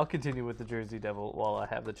 Anyways, I'll continue with the Jersey Devil while I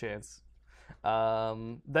have the chance.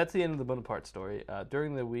 That's the end of the Bonaparte story.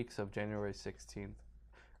 During the weeks of January 16th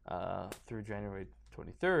through January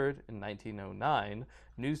 23rd, in 1909,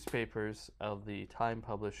 newspapers of the time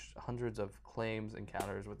published hundreds of acclaimed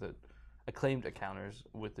encounters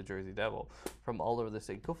with the Jersey Devil from all over the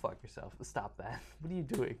state. Go fuck yourself. Stop that. What are you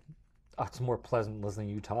doing? Oh, it's more pleasant listening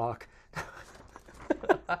to you talk.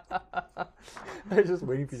 I was just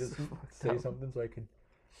waiting for you to say something so I could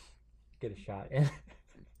get a shot in.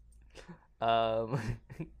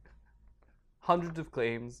 Hundreds of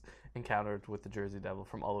claims encountered with the Jersey Devil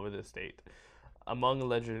from all over the state. Among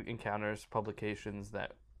alleged encounters, publications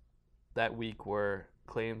that week were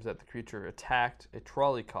claims that the creature attacked a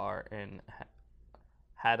trolley car in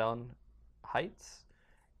Haddon Heights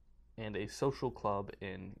and a social club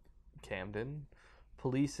in Camden.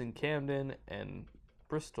 Police in Camden and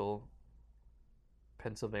Bristol,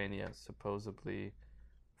 Pennsylvania, supposedly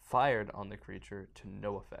fired on the creature to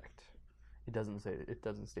no effect. It doesn't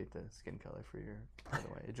state the skin color for your. By the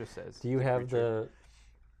way, it just says. Do you have creature.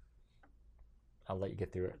 I'll let you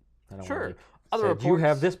get through it. I don't Sure. Want to Other so reports. do you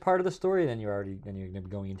have this part of the story? Then you're going to be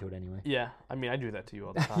going into it anyway. Yeah, I mean, I do that to you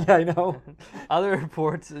all the time. Yeah, I know. Other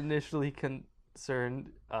reports initially concerned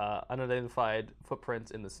unidentified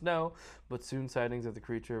footprints in the snow, but soon sightings of the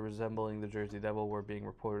creature resembling the Jersey Devil were being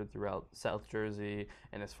reported throughout South Jersey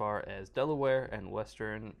and as far as Delaware and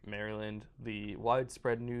Western Maryland. The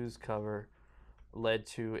widespread news cover led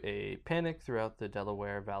to a panic throughout the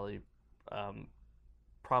Delaware Valley,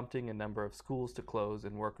 prompting a number of schools to close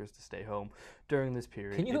and workers to stay home during this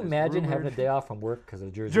period. Can you It is imagine having a rumored- day off from work because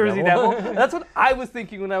of Jersey Jersey Devil? Devil? That's what I was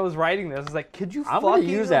thinking when I was writing this. I was like, could you I'm gonna fucking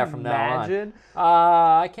use that from now on. imagine?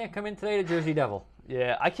 I can't come in today to Jersey Devil.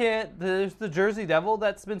 Yeah, I can't. There's the Jersey Devil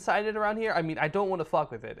that's been sighted around here. I mean, I don't want to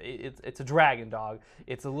fuck with it. It's a dragon, dog.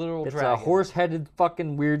 It's a literal It's dragon. a horse-headed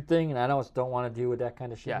fucking weird thing, and I just don't want to deal with that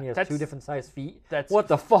kind of shit. Yeah, He has that's- 2 different size feet. that's- What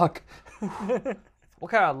the fuck? What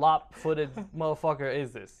kind of lop-footed motherfucker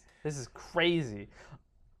is this? This is crazy.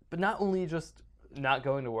 But not only just not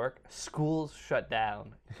going to work, schools shut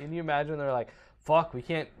down. Can you imagine? They're like, fuck, we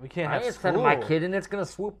can't I have ain't school. sending my kid in. It's gonna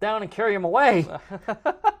swoop down and carry him away.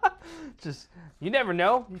 Just, you never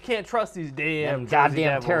know. You can't trust these damn Them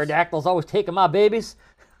goddamn pterodactyls always taking my babies.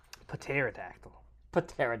 Pterodactyl.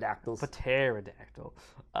 Pterodactyls. Pterodactyl.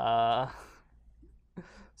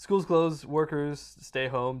 Schools closed, workers stay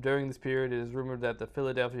home. During this period, it is rumored that the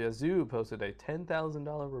Philadelphia Zoo posted a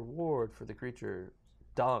 $10,000 reward for the creature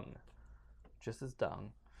dung. Just as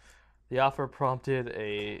dung. The offer prompted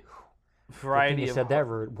a variety you of said that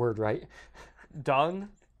word right. dung.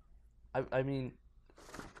 I mean,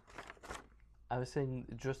 I was saying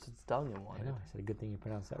just as dung and I wanted. know. I said a good thing you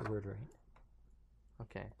pronounced that word right.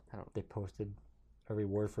 Okay, I don't. They posted a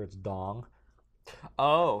reward for its dong.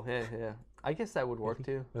 Oh, yeah. I guess that would work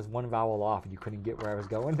too. There's one vowel off, and you couldn't get where I was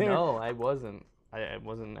going there. No, I wasn't. I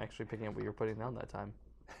wasn't actually picking up what you were putting down that time.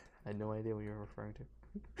 I had no idea what you were referring to.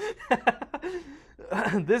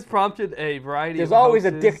 This prompted a variety There's of always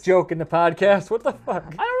a hoaxes. dick joke in the podcast. What the fuck? I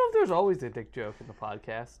don't know if there's always a dick joke in the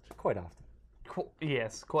podcast. Quite often.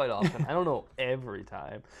 Yes, quite often. I don't know every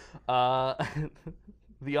time.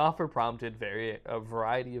 The offer prompted a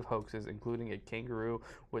variety of hoaxes, including a kangaroo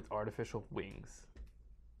with artificial wings.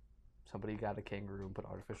 Somebody got a kangaroo and put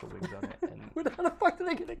artificial wings on it. And How the fuck did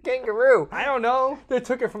they get a kangaroo? I don't know. They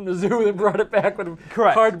took it from the zoo and brought it back with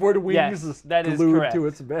Correct. cardboard wings Yes, that is glued correct. to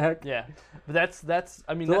its back. Yeah, but that's.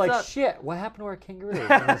 I mean, They're that's like, not. shit, what happened to our kangaroo?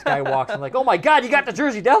 And this guy walks in like, oh my god, you got the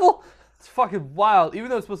Jersey Devil? It's fucking wild. Even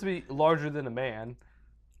though it's supposed to be larger than a man,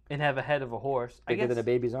 and have a head of a horse. Bigger than a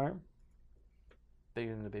baby's arm?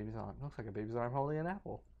 Bigger than a baby's arm. Looks like a baby's arm holding an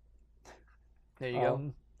apple. There you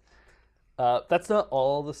go. That's not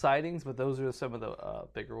all the sightings, but those are some of the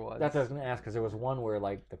bigger ones. That's what I was going to ask, because there was one where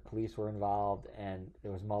like the police were involved and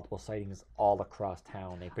there was multiple sightings all across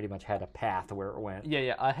town. They pretty much had a path where it went.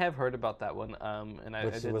 Yeah, I have heard about that one, and I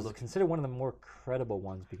Which did was look. considered one of the more credible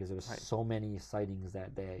ones because there was so many sightings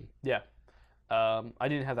that day. Yeah, I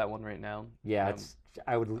didn't have that one right now. Yeah, it's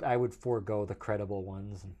I would forego the credible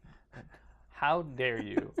ones. How dare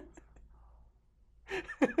you?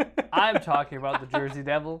 I'm talking about the Jersey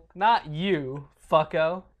Devil, not you,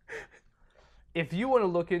 fucko. If you want to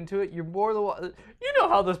look into it, you're more than welcome. You know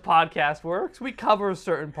how this podcast works. We cover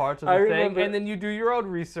certain parts of the thing, and then you do your own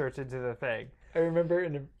research into the thing. I remember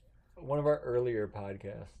in one of our earlier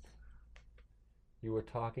podcasts, you were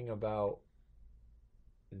talking about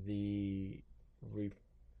the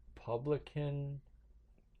Republican.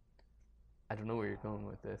 I don't know where you're going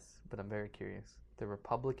with this, but I'm very curious. The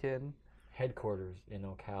Republican headquarters in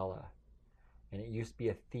Ocala, and it used to be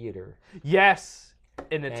a theater. Yes,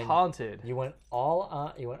 and it's And haunted. You went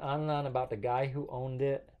on and on about the guy who owned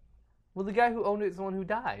it. Well, the guy who owned it is the one who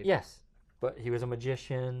died. Yes, but he was a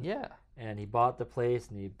magician. Yeah. and he bought the place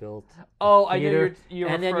and he built. Oh, I know theater, you're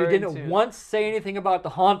and then you referring didn't to. once say anything about the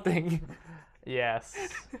haunting. Yes,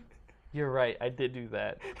 you're right. I did do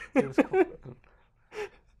that. It was cool.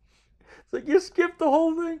 It's like you skipped the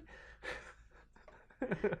whole thing.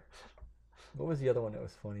 What was the other one that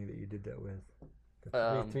was funny that you did that with?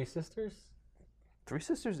 The three sisters? Three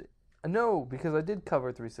Sisters? No, because I did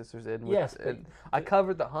cover Three Sisters Inn. Yes, and I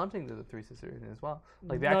covered the hauntings of the Three Sisters Inn as well.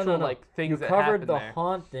 Like the No, actual no. like things You that covered happened the there.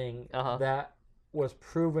 haunting that was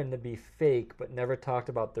proven to be fake, but never talked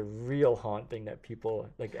about the real haunting that people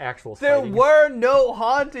like actual. There sightings. were no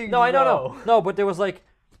hauntings. No, I know, though. no, but there was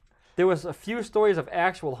a few stories of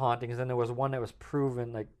actual hauntings, and there was one that was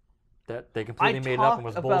proven like that they completely made up and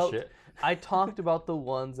was bullshit. I talked about the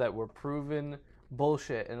ones that were proven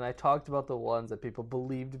bullshit, and I talked about the ones that people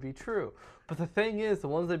believed to be true. But the thing is, the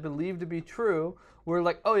ones they believed to be true were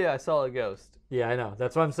like, oh yeah, I saw a ghost. Yeah, I know.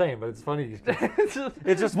 That's what I'm saying, but it's funny.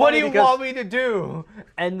 It's just what do funny you because- want me to do?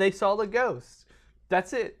 And they saw the ghost.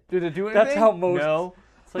 That's it. Did it do anything? That's how most. No.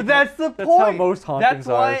 It's like- That's the that's point. how most hauntings That's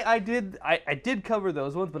why are. I did cover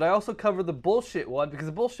those ones, but I also covered the bullshit one because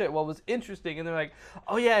the bullshit one was interesting. And they're like,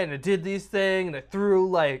 oh yeah, and it did these thing, and it threw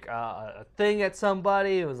like a thing at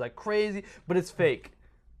somebody. It was like crazy, but it's fake.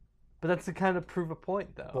 But that's to kind of prove a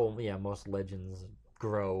point, though. Well, yeah, most legends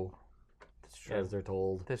grow That's true. as they're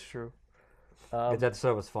told. That's true. That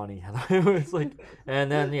stuff was funny. It was like, and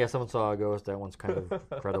then yeah, someone saw a ghost. That one's kind of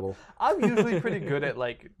credible. I'm usually pretty good at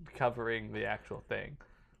like covering the actual thing.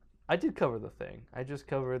 I did cover the thing. I just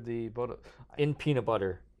covered the boat. In peanut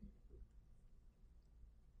butter.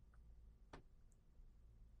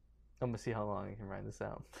 I'm gonna see how long I can ride this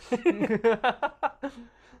out.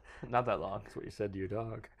 Not that long. That's what you said to your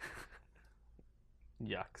dog.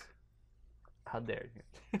 Yucks. How dare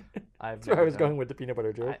you? That's where I was going with the peanut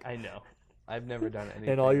butter joke. I know. I've never done anything.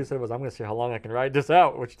 And all you said was, "I'm going to see how long I can ride this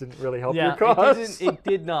out," which didn't really help yeah, your cause. it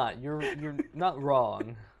did not. You're not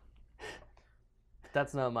wrong.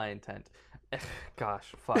 That's not my intent.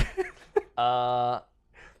 Gosh, fuck.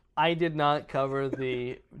 I did not cover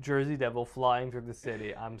the Jersey Devil flying through the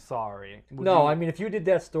city. I'm sorry. I mean, if you did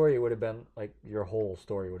that story, it would have been like your whole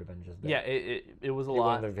story would have been just that. Yeah, it was a You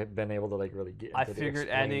lot. wouldn't have been able to like really get. I into the figured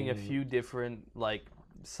adding a explain- few different like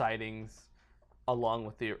sightings along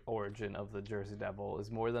with the origin of the Jersey Devil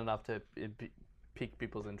is more than enough to pique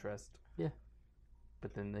people's interest. Yeah.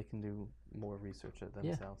 But then they can do more research at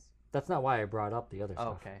Yeah. themselves. That's not why I brought up the other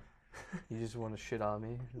stuff. Okay. You just want to shit on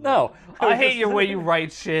me? No, I hate your way you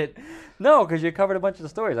write shit. No, because you covered a bunch of the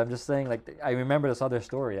stories. I'm just saying, like, I remember this other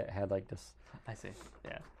story that had like this. I see.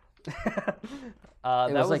 Yeah. It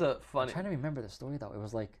that was like, a I'm funny. trying to remember the story though. It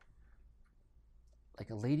was like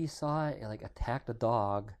a lady saw it, like attacked a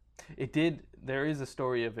dog. It did. There is a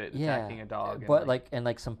story of it attacking a dog. But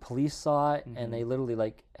like some police saw it, Mhm. and they literally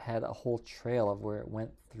like had a whole trail of where it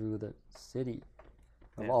went through the city,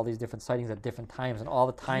 of Yeah. all these different sightings at different times, and all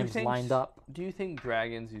the times think lined up. Do you think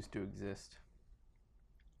dragons used to exist?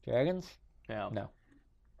 Dragons? Yeah. No.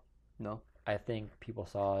 No. I think people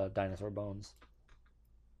saw dinosaur bones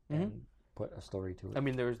and put a story to it, I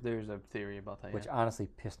mean, there's a theory about that. which Yeah. honestly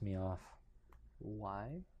pissed me off.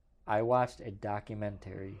 Why? I watched a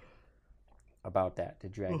documentary about that.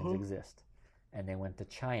 Did dragons Mhm. exist? And they went to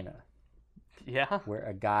China, Yeah. where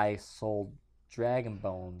a guy sold dragon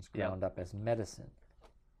bones Yeah. ground up as medicine.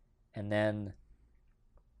 And then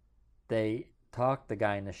they talked the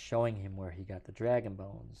guy into showing him where he got the dragon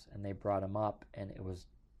bones, and they brought him up, and it was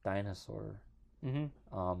dinosaur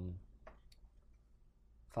Mm-hmm.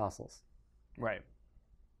 fossils. Right.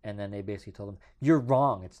 And then they basically told him, "You're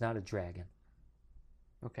wrong. It's not a dragon."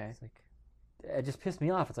 Okay. It's like, it just pissed me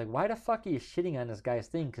off. It's like, why the fuck are you shitting on this guy's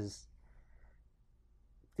thing? Because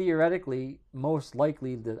theoretically, most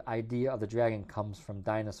likely, the idea of the dragon comes from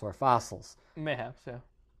dinosaur fossils. Mayhaps, yeah.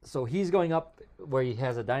 So he's going up where he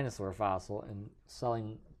has a dinosaur fossil and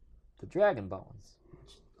selling the dragon bones,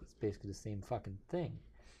 which is basically the same fucking thing.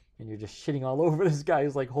 And you're just shitting all over this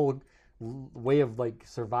guy's like whole way of like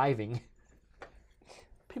surviving.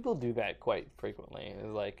 People do that quite frequently. It's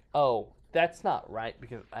like, oh, that's not right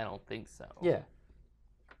because I don't think so. Yeah.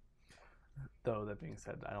 Though that being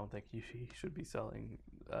said, I don't think he should be selling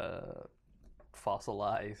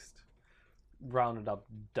fossilized, rounded up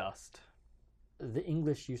dust. The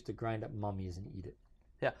English used to grind up mummies and eat it.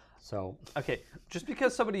 Yeah. So Okay, just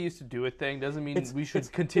because somebody used to do a thing doesn't mean It's- we should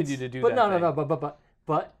it's- continue it's- to do but that. no, thing. no, no,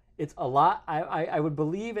 but it's a lot. I would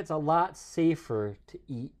believe it's a lot safer to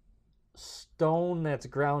eat stone that's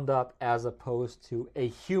ground up as opposed to a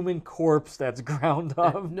human corpse that's ground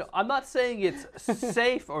up. No, I'm not saying it's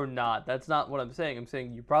safe or not. That's not what I'm saying. I'm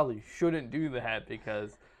saying you probably shouldn't do that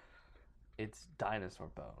because it's dinosaur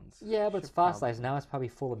bones. Yeah, but it's Should probably- fossilized. Now it's probably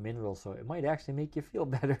full of minerals, so it might actually make you feel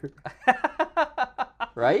better.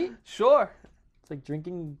 Right? Sure. It's like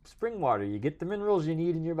drinking spring water. You get the minerals you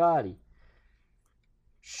need in your body.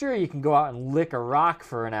 Sure, you can go out and lick a rock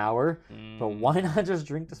for an hour, but why not just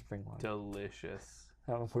drink the spring water? Delicious.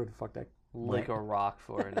 I don't know where the fuck that... Lick a rock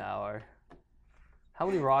for an hour. How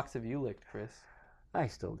many rocks have you licked, Chris? I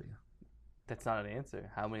still do. That's not an answer.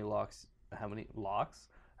 How many rocks have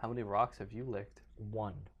you licked?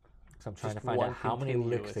 One. So I'm trying Just to find one out how many licks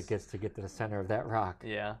continuous. it gets to get to the center of that rock.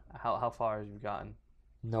 Yeah. How far have you gotten?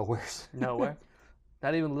 Nowhere. Nowhere.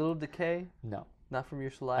 Not even a little decay? No. Not from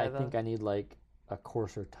your I saliva? think I need like a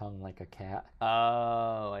coarser tongue like a cat.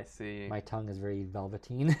 Oh, I see. My tongue is very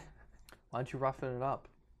velveteen. Why don't you roughen it up?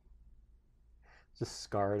 Just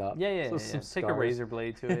scar it up. Yeah. So some Take a scars. razor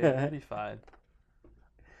blade to it. It'll be fine.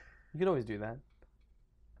 You can always do that.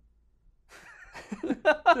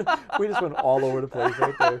 We just went all over the place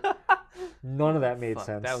right there. None of that made Fuck,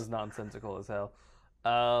 sense. that was nonsensical as hell.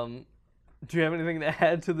 Do you have anything to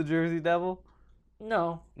add to the Jersey Devil?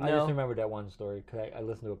 No. I No. just remembered that one story because I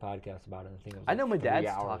listened to a podcast about it. And I think it was I know my like 3 dad's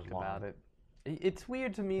hours talked long. about it. It's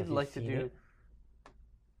weird to me Have to you like to seen do. it?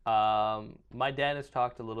 My dad has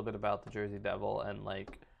talked a little bit about the Jersey Devil, and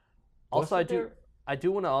like, also Wasn't there- I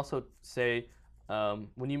do want to also say,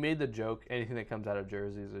 when you made the joke, anything that comes out of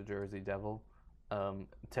Jersey is a Jersey Devil.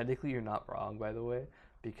 Technically, you're not wrong, by the way,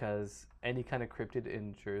 because any kind of cryptid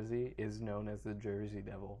in Jersey is known as the Jersey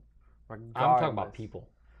Devil. I'm talking about regardless. people.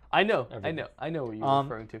 I know Everything. what you're Um,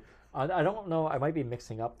 referring to. I don't know. I might be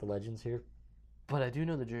mixing up the legends here. But I do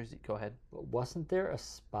know the Jersey. Go ahead. But wasn't there a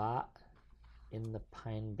spot in the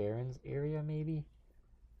Pine Barrens area, maybe?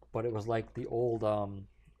 But it was like the old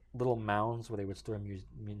little mounds where they would store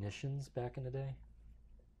munitions back in the day,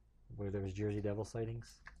 where there was Jersey Devil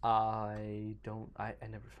sightings. I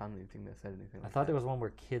never found anything that said anything. I Like thought that. there was one where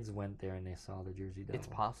kids went there and they saw the Jersey Devil. It's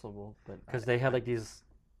possible, but Because they had like these,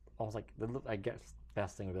 almost like I guess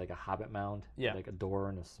best thing would be like a hobbit mound, with, Yeah. like a door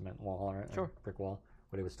and a cement wall or a Sure. brick wall,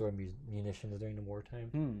 where they would store munitions during the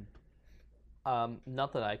wartime.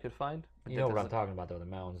 Not that I could find. but You that know what I'm doesn't- talking about, though, the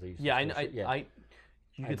mounds they used Yeah, to store shit. I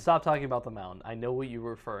you could stop talking about the mound. I know what you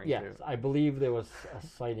were referring Yes, to. I believe there was a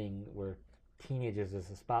sighting where teenagers, there's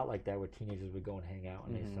a spot like that where teenagers would go and hang out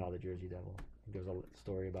and Mhm. they saw the Jersey Devil. I think there was a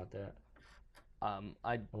story about that.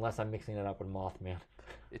 Unless I'm mixing it up with Mothman.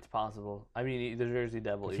 It's possible. I mean, the Jersey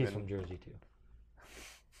Devil. He's Even from Jersey, too.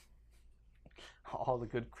 all the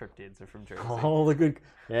good cryptids are from Jersey. All the good,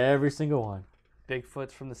 every single one.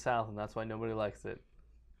 Bigfoot's from the south, and that's why nobody likes it.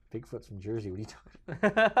 Bigfoot's from Jersey. What are you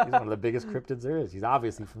talking? He's one of the biggest cryptids there is. He's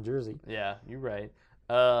obviously from Jersey. Yeah, you're right.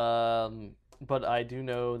 But I do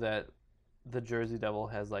know that the Jersey Devil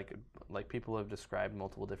has like people have described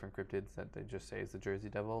multiple different cryptids that they just say is the Jersey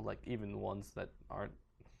Devil. Like even ones that aren't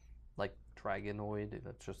like dragonoid.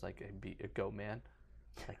 That's just like a goat man.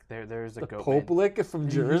 Like there's a The goat man. Popelik from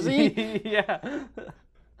Jersey. Yeah.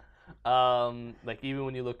 Like even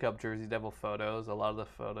when you look up Jersey Devil photos, a lot of the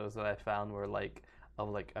photos that I found were like of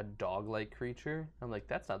like a dog-like creature. I'm like,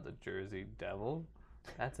 that's not the Jersey Devil.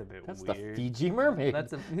 That's a bit That's weird. the Fiji mermaid.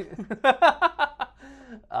 That's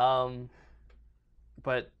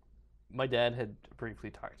but my dad had briefly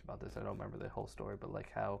talked about this. I don't remember the whole story, but like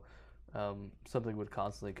how something would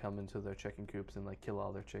constantly come into their chicken coops and like kill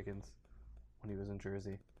all their chickens when he was in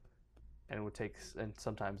Jersey, and it would take and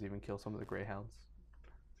sometimes even kill some of the greyhounds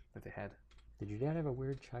that they had. Did your dad have a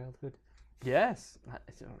weird childhood? Yes,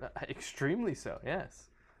 extremely so. Yes.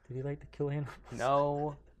 Did he like to kill animals?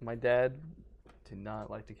 No, my dad did not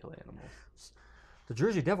like to kill animals. The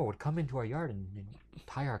Jersey Devil would come into our yard and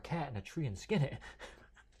tie our cat in a tree and skin it.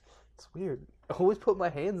 It's weird. I always put my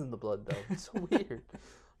hands in the blood though. It's so weird.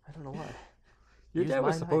 I don't know why. Your Use dad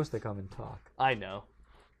was my supposed to come and talk. I know,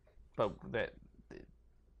 but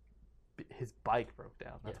his bike broke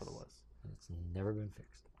down. That's what it Yes. was. It's never been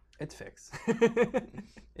fixed. It's fixed.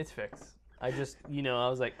 It's fixed. I just, I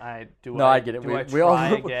was like, I get it. Do I we all try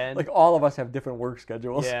again? like all of us have different work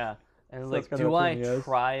schedules. Yeah, and I was So that's like, kinda do a I pain in the ass.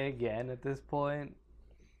 try again at this point?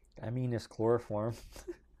 I mean, it's chloroform.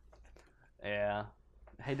 Yeah.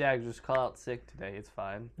 Hey, Dad, just call out sick today. It's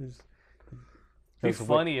fine. It'd be He'll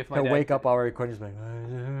funny if my He'll dad wake up already, just like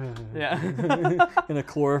Yeah. in a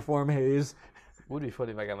chloroform haze. Would be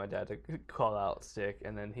funny if I got my dad to call out sick,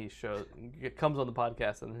 and then he comes on the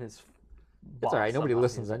podcast, and his. It's all right. boss Nobody somehow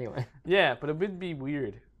listens hears it. anyway. Yeah, but it would be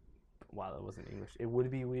weird. Wow, that wasn't English. It would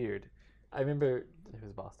be weird I remember if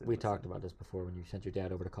his boss did. we talked about this before when you sent your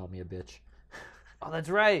dad over to call me a bitch. Oh, that's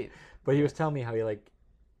right. But he was telling me how he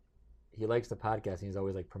likes the podcast and he's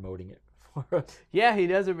always like promoting it for us. Yeah, he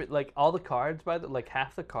does it. Like all the cards, like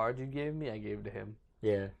half the cards you gave me, I gave to him.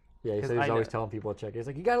 Yeah. Yeah, he 'Cause said he's I always know- telling people to check it. He's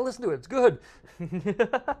like, you got to listen to it. It's good.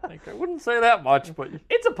 Like, I wouldn't say that much, but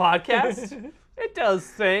It's a podcast. It does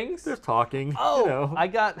things. there's talking. Oh, you know. I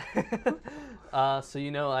got. So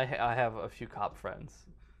I have a few cop friends.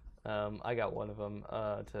 I got one of them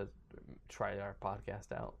to try our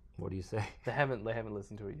podcast out. What do you say? They haven't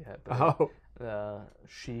listened to it yet. But, Oh.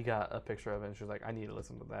 she got a picture of it and she was like, I need to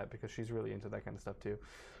listen to that because she's really into that kind of stuff too.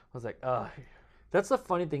 I was like, That's the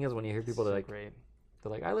funny thing is when you hear people that so like, great.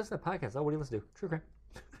 they're like, I listen to podcasts. Oh, what do you listen to? True crime.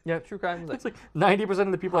 Yeah, true crime. It's like 90%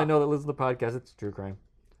 of the people I know that listen to podcasts, it's true crime.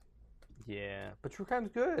 Yeah, but true crime's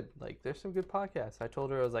good. Like, there's some good podcasts. I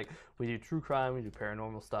told her, I was like, we do true crime, we do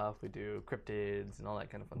paranormal stuff, we do cryptids and all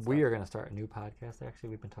that kind of fun stuff. We are going to start a new podcast, actually.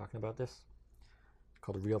 We've been talking about this. It's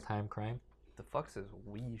called Real Time Crime. The fuck's is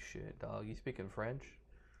we shit, dog? You speaking French?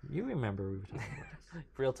 You remember we were talking about this.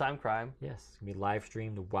 Real time crime. Yes, it's going to be live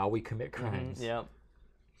streamed while we commit crimes. Yeah.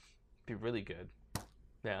 Be really good.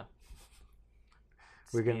 Yeah.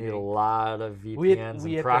 We're going to need a Speeding. lot of VPNs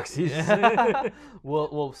and proxies.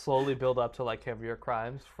 We'll slowly build up to like heavier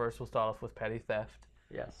crimes. First, we'll start off with petty theft,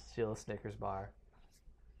 Yes. steal a Snickers bar,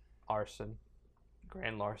 arson,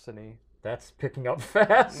 grand larceny. That's picking up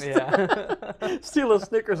fast. Yeah. Steal a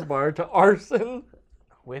Snickers bar to arson.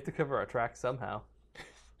 We have to cover our tracks somehow.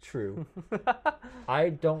 True. I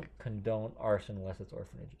don't condone arson unless it's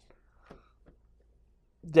orphanages.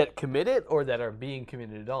 That commit it or that are being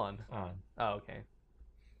committed on? On. Oh, okay.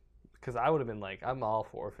 Because I would have been like, I'm all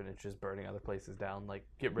for orphanages burning other places down. Like,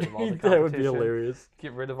 get rid of all the competition. That would be hilarious.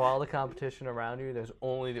 Get rid of all the competition around you. There's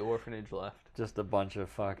only the orphanage left. Just a bunch of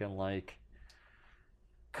fucking like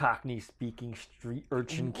Cockney speaking street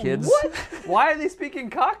urchin kids. What? Why are they speaking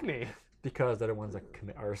Cockney? Because they're the ones that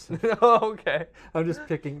commit arson. Oh, okay.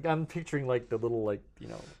 I'm picturing like the little like, you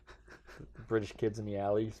know, British kids in the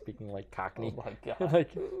alley speaking like Cockney. Oh my god. Like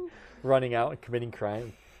running out and committing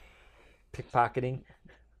crime. Pickpocketing.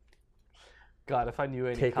 God, if I knew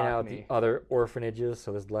any Taking out Cockney. the other orphanages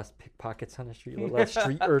so there's less pickpockets on the street, less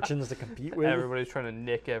street urchins to compete with. Everybody's trying to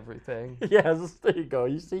nick everything. Yes, there you go.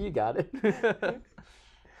 You see, you got it.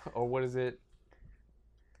 Or what is it?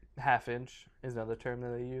 Half inch is another term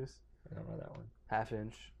that they use. I don't know that one. Half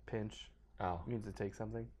inch, pinch, Oh, means to take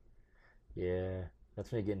something. yeah. That's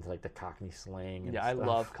when you get into like the Cockney slang. And Yeah, I stuff.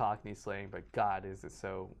 love Cockney slang, but God, is it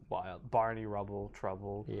so wild. Barney Rubble,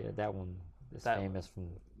 Trouble, Yeah, that one is That- famous from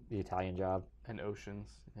the Italian Job. and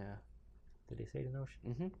Oceans. Yeah. Did they say it in Ocean?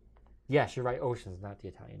 Mm-hmm. Yes, you're right. Ocean's not the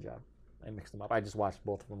Italian Job. I mixed them up. I just watched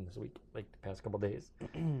both of them this week, like the past couple days.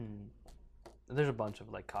 There's a bunch of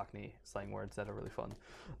like Cockney slang words that are really fun,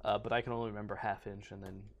 but I can only remember half inch and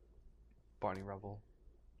then Barney Rubble,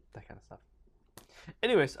 that kind of stuff.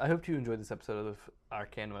 Anyways, I hope you enjoyed this episode of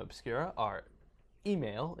Arcanum Obscura. Our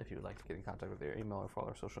email, if you would like to get in contact with our email or follow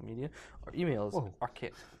our social media, our email is Whoa.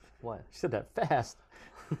 What? You said that fast.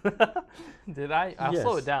 Did I? I'll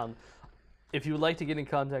slow Yes. it down. If you would like to get in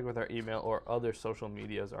contact with our email or other social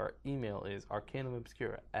medias, our email is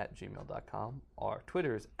arcanumobscura@gmail.com. Our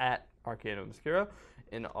Twitter is @arcanumobscura.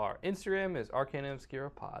 And our Instagram is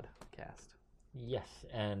arcanumobscura podcast. Yes,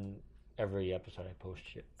 and every episode I post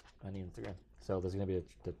shit on the Instagram. So there's gonna be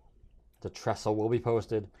the trestle will be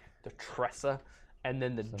posted. The Tressa. And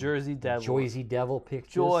then the Jersey Devil. Joyzy Devil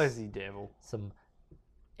pictures. Jersey Devil. Some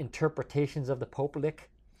interpretations of the Pope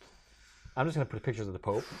lick. I'm just gonna put pictures of the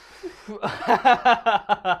Pope.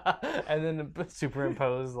 And then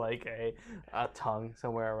superimpose like a tongue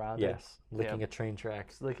somewhere around it. Yes, licking Yeah. a train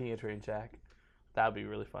tracks. Licking a train track. That would be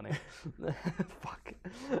really funny. Fuck.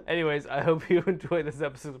 Anyways, I hope you enjoyed this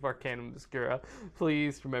episode of Arcanum Obscura.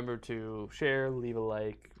 Please remember to share, leave a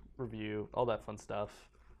like, review, all that fun stuff.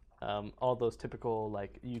 All those typical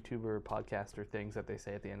like YouTuber podcaster things that they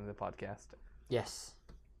say at the end of the podcast. Yes.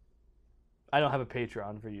 I don't have a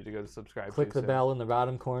Patreon for you to go to subscribe Click to. the so bell in the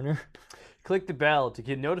bottom corner. Click the bell to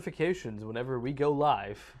get notifications whenever we go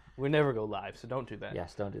live. We never go live, so don't do that.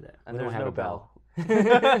 Yes, don't do that. And We don't there's have no a bell.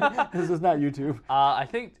 bell. This is not YouTube. I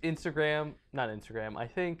think not Instagram. I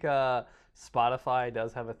think Spotify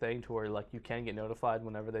does have a thing to where like you can get notified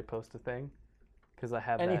whenever they post a thing. Because I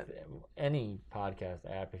have that. Any podcast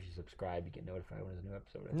app, if you subscribe, you get notified when there's a new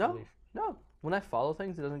episode. I No, believe. no. When I follow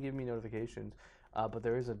things, it doesn't give me notifications. But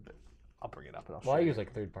there is a. I'll bring it up and I'll Well, I show use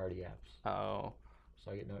like third-party apps, you. Oh,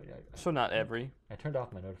 so I get so not every. I turned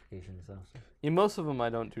off my notifications though. So. Yeah, most of them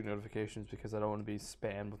I don't do notifications because I don't want to be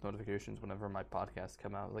spammed with notifications whenever my podcasts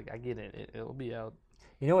come out. Like I get it, it'll be out.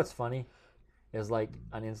 You know what's funny? Is like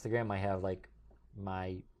on Instagram, I have like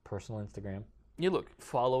my personal Instagram. You look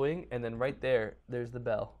following, and then right there's the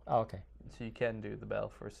bell, Oh, okay. so you can do the bell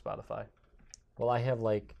for Spotify. Well, I have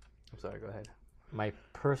like I'm sorry. Go ahead. my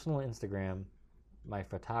personal Instagram, my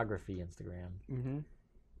photography Instagram, Mm-hmm.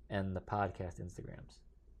 and the podcast Instagrams.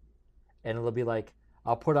 And it'll be like,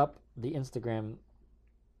 I'll put up the Instagram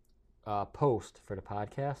post for the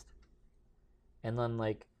podcast, and then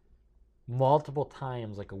like multiple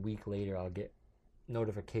times, like a week later, I'll get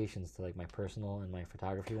notifications to like my personal and my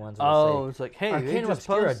photography ones. Oh, it's like, hey, they Arcanum just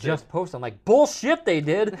Obscura posted. just posted. I'm like, bullshit, they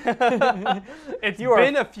did. It's You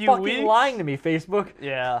been are a few fucking weeks. lying to me, Facebook.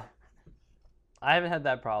 Yeah. I haven't had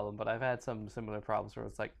that problem, but I've had some similar problems where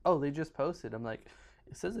it's like, oh, they just posted. I'm like,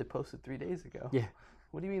 it says they posted 3 days ago. Yeah.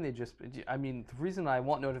 What do you mean they just... I mean, the reason I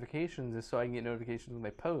want notifications is so I can get notifications when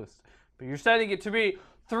they post. But you're sending it to me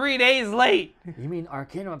 3 days late. You mean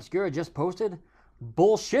Arcanum Obscura just posted?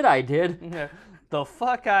 Bullshit, I did. The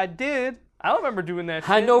fuck I did? I don't remember doing that shit.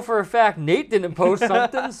 I know for a fact Nate didn't post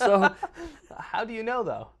something, so How do you know,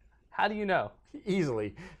 though? How do you know?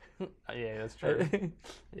 easily. Yeah, that's true.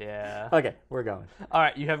 Yeah. Okay, we're going. All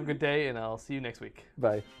right, you have a good day, and I'll see you next week.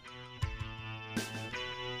 Bye.